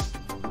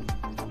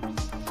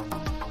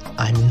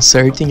 I'm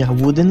inserting a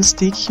wooden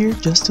stick here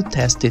just to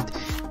test it.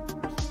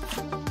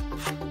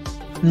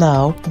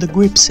 Now the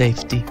grip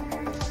safety.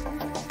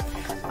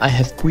 I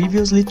have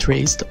previously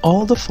traced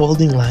all the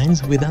folding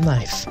lines with a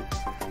knife.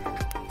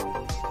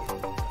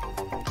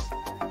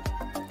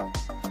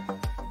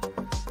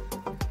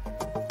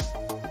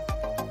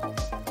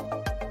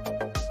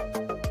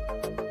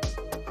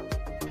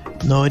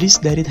 Notice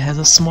that it has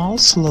a small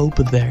slope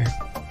there.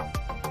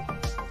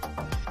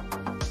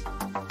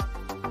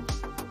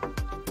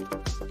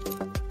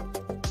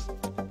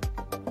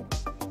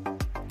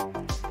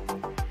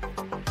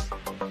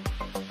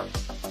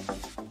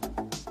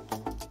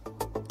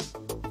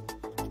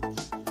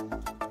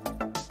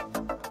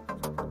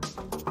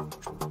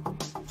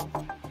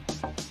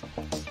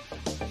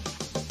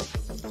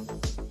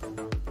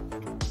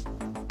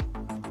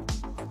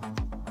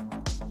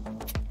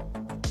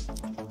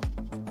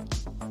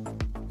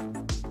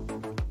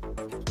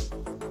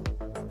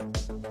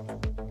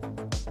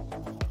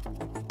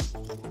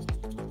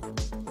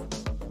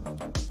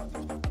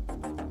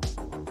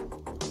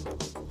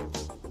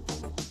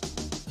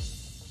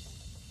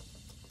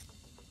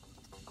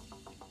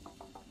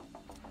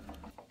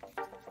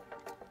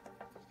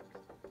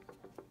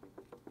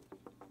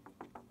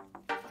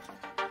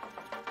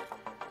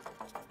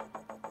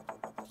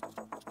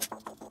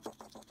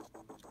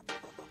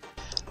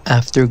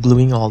 After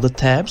gluing all the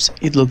tabs,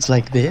 it looks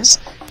like this,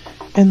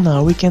 and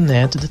now we can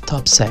add the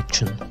top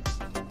section.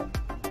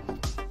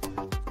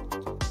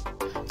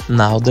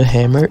 Now the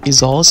hammer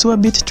is also a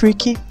bit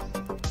tricky.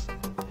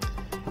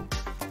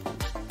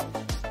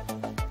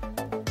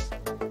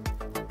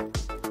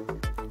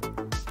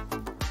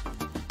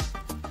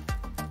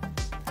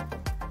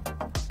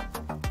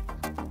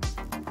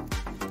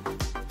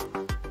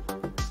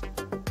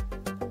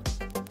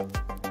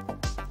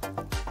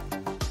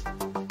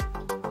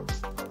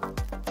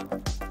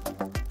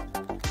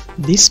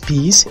 This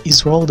piece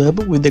is rolled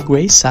up with the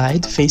gray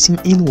side facing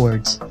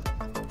inwards.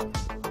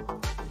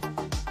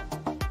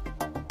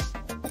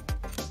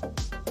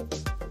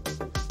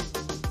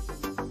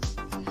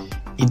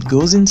 It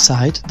goes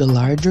inside the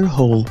larger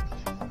hole.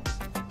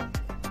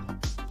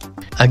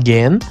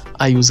 Again,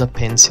 I use a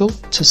pencil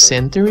to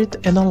center it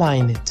and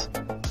align it.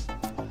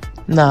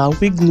 Now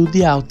we glue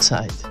the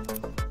outside.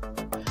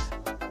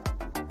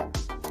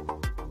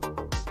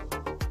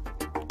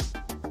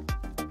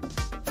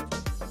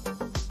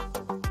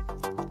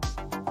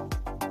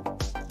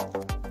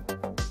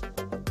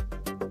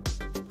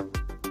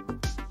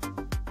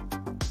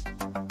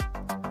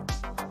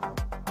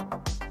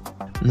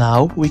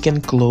 Now we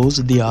can close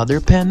the other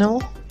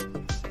panel.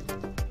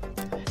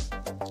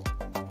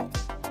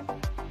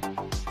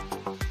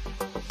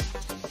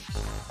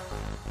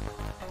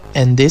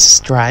 And this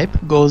stripe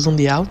goes on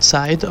the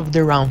outside of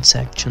the round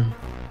section.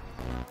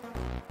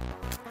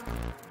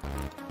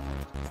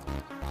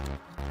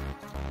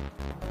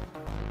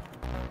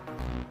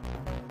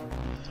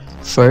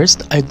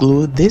 First I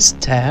glue this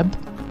tab,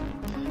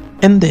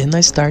 and then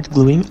I start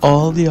gluing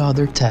all the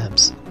other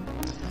tabs.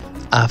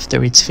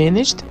 After it's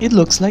finished, it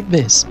looks like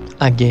this.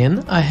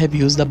 Again, I have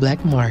used a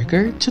black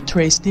marker to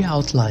trace the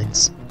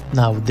outlines.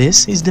 Now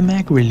this is the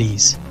mag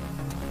release.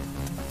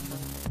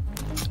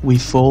 We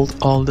fold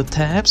all the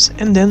tabs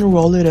and then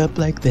roll it up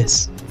like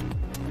this.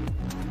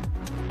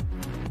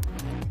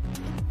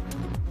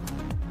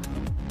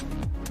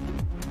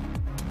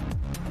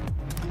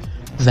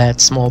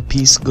 That small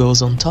piece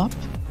goes on top,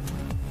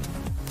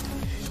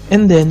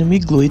 and then we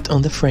glue it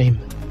on the frame.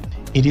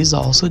 It is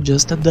also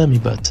just a dummy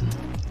button.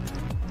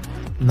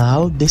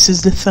 Now this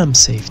is the thumb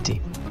safety.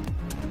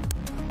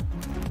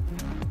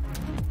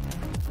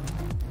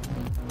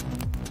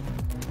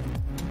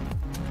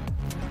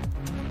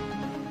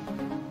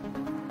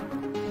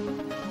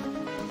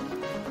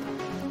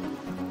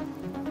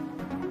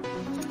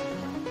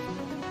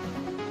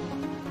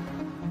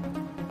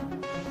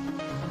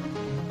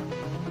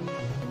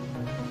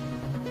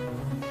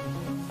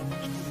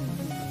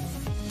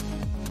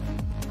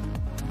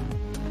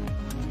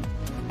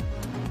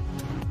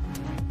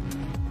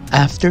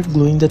 After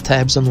gluing the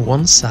tabs on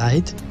one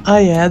side,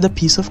 I add a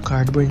piece of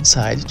cardboard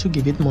inside to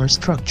give it more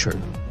structure.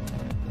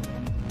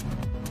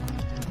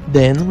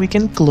 Then we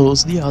can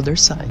close the other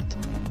side.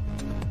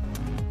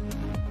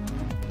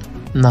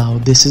 Now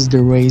this is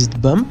the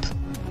raised bump.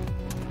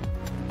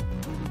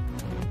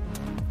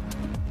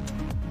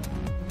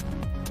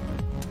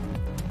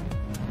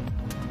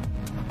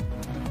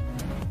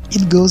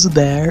 It goes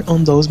there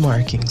on those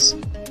markings.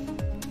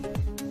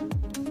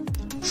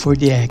 For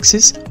the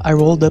axis, I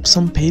rolled up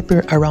some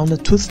paper around a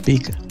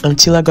toothpick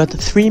until I got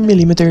 3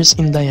 mm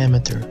in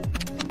diameter.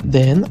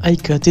 Then I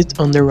cut it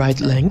on the right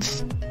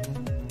length,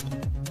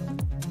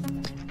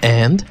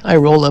 and I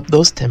roll up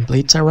those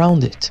templates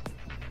around it.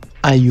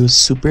 I use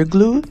super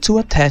glue to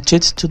attach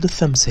it to the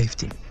thumb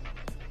safety.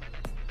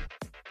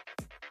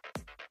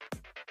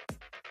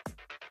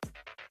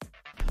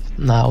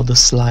 Now the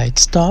slide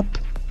stop.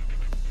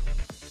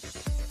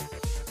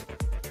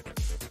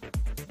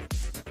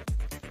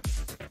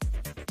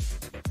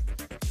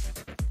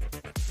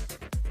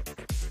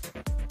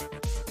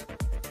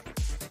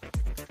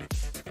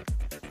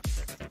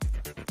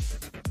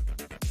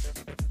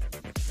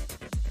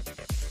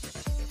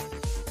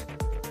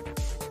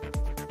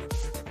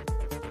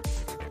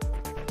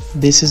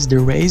 This is the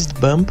raised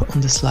bump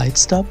on the slide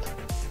stop.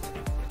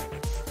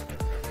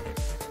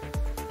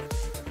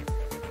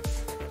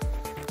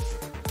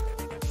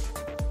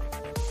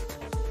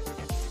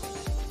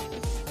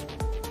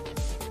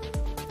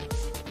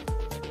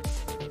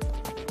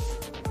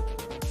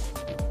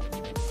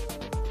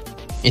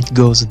 It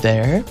goes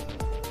there.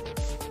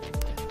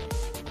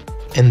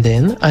 And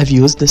then I've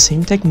used the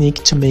same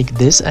technique to make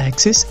this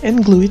axis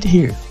and glue it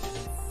here.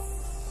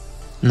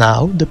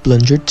 Now the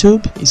plunger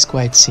tube is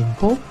quite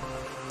simple.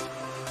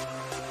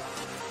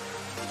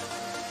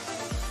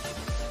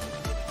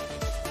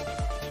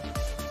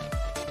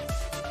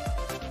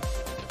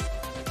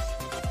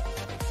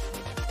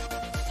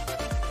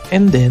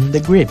 And then the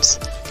grips.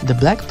 The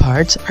black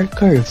parts are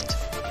curved.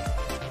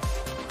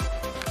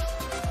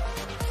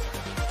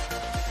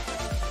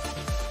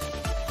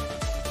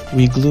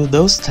 We glue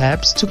those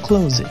tabs to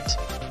close it.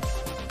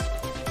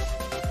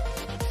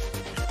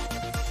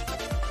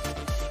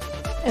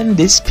 And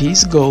this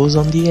piece goes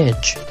on the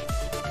edge.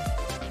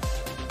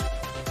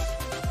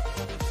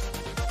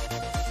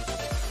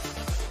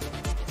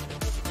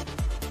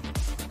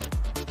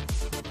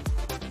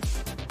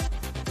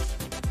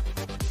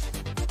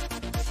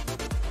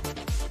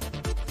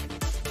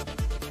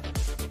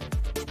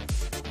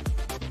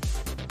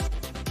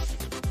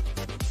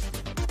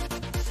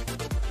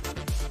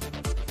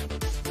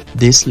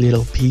 This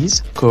little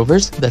piece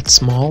covers that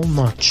small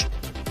notch.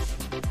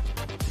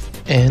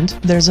 And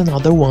there's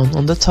another one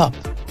on the top.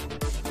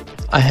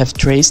 I have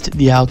traced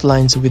the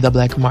outlines with a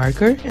black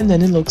marker, and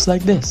then it looks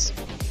like this.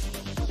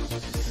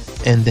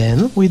 And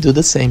then we do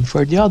the same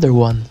for the other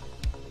one.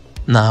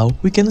 Now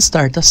we can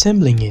start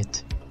assembling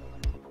it.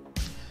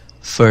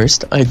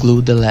 First I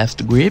glue the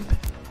left grip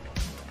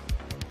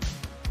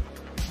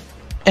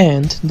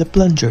and the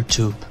plunger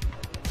tube.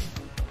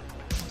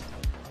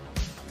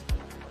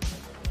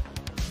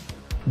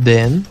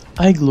 Then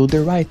I glue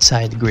the right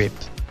side grip.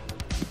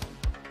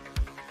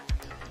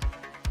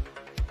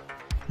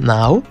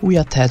 Now we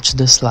attach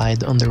the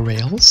slide on the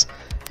rails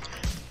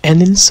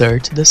and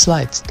insert the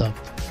slide stop.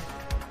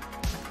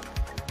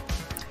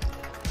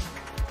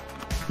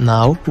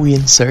 Now we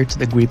insert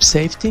the grip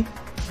safety,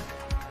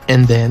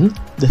 and then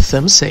the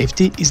thumb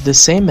safety is the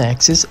same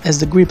axis as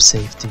the grip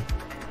safety.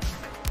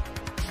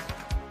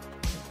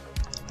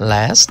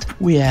 Last,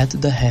 we add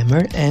the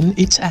hammer and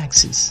its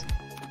axis.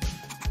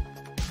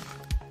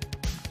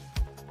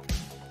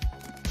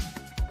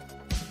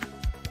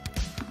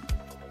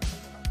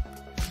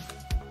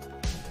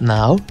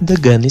 Now the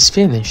gun is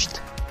finished.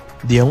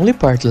 The only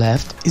part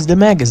left is the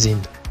magazine.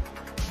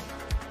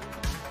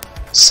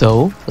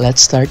 So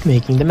let's start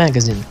making the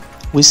magazine.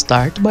 We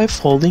start by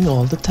folding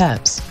all the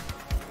tabs.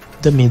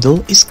 The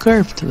middle is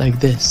curved like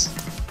this.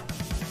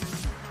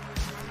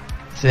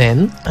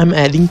 Then I'm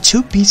adding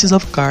 2 pieces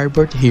of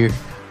cardboard here.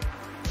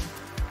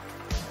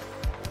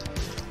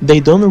 They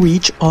don't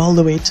reach all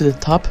the way to the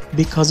top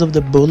because of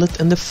the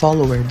bullet and the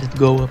follower that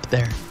go up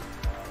there.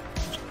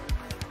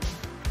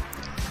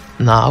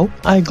 Now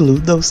I glue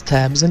those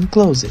tabs and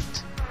close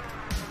it.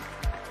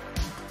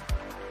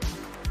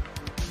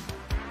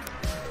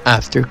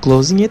 After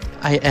closing it,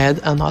 I add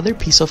another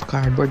piece of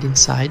cardboard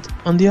inside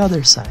on the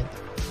other side.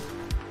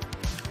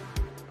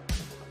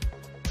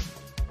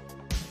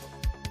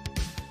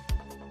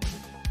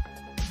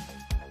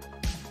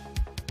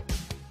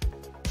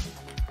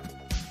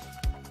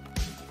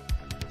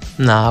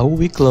 Now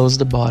we close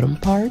the bottom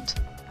part,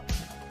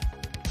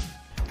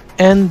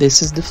 and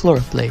this is the floor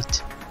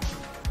plate.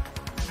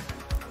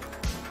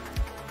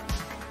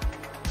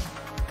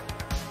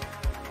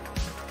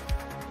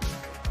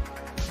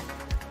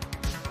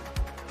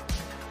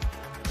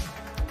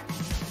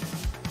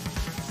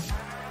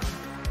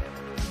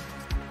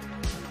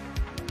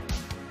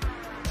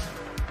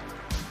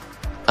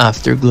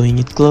 After gluing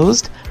it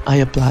closed, I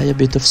apply a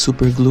bit of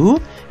super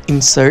glue,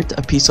 insert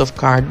a piece of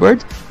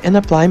cardboard, and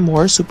apply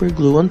more super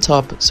glue on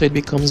top so it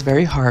becomes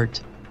very hard.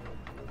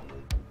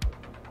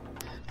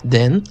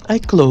 Then I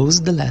close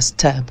the last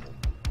tab.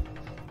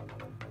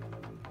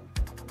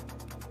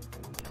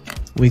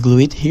 We glue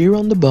it here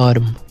on the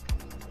bottom.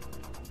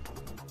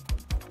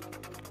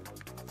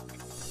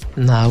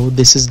 Now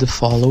this is the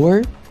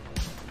follower.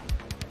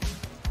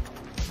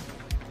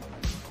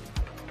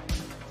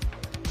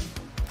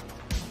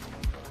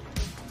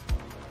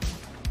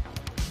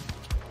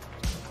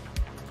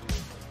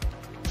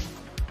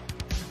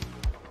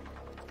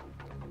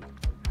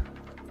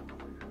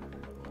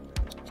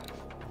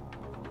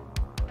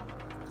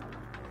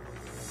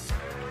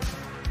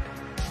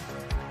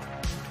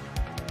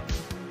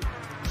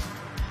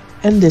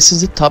 And this is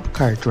the top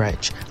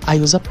cartridge. I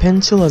use a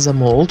pencil as a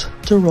mold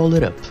to roll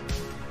it up.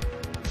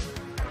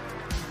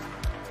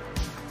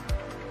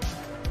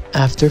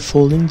 After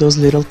folding those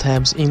little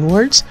tabs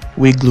inwards,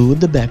 we glue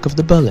the back of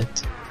the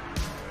bullet.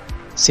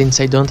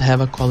 Since I don't have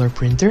a color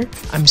printer,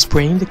 I'm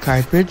spraying the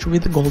cartridge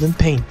with golden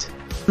paint.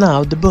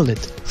 Now the bullet.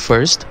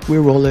 First, we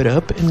roll it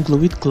up and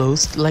glue it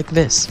closed like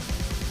this.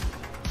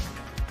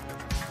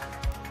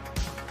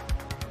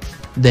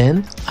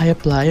 Then I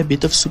apply a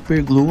bit of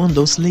super glue on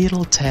those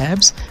little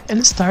tabs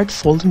and start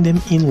folding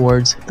them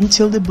inwards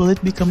until the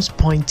bullet becomes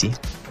pointy.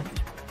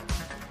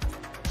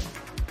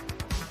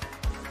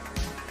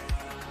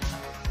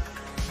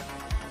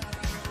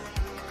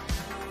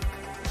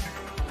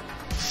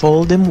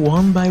 Fold them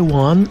one by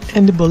one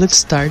and the bullet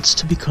starts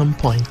to become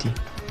pointy.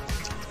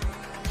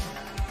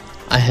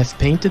 I have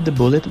painted the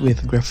bullet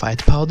with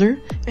graphite powder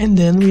and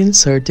then we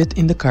insert it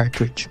in the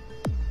cartridge.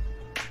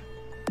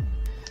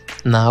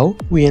 Now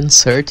we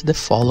insert the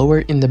follower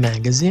in the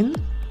magazine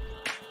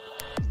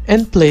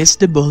and place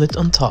the bullet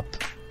on top.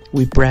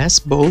 We press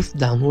both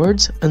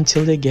downwards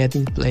until they get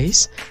in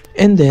place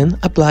and then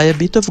apply a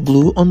bit of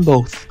glue on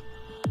both.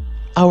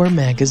 Our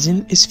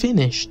magazine is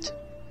finished.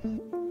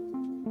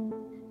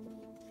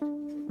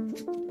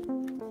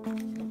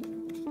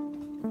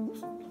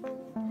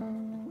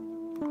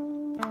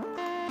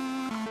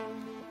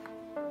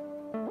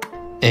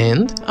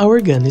 And our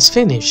gun is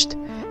finished.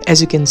 As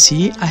you can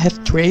see, I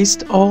have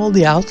traced all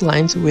the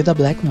outlines with a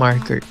black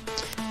marker.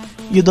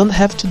 You don't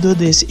have to do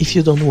this if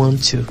you don't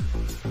want to.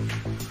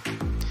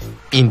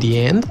 In the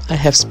end, I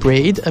have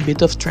sprayed a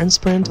bit of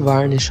transparent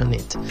varnish on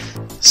it,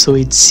 so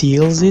it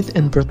seals it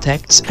and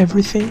protects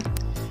everything,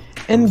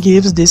 and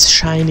gives this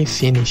shiny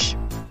finish.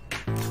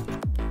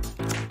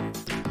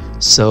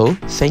 So,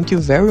 thank you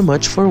very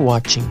much for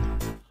watching.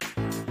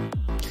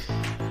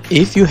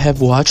 If you have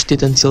watched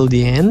it until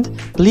the end,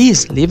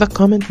 please leave a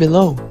comment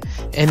below.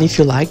 And if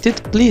you liked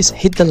it, please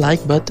hit the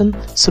like button,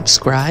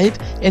 subscribe,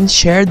 and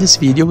share this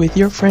video with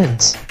your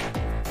friends.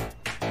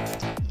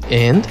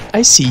 And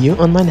I see you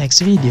on my next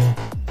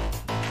video.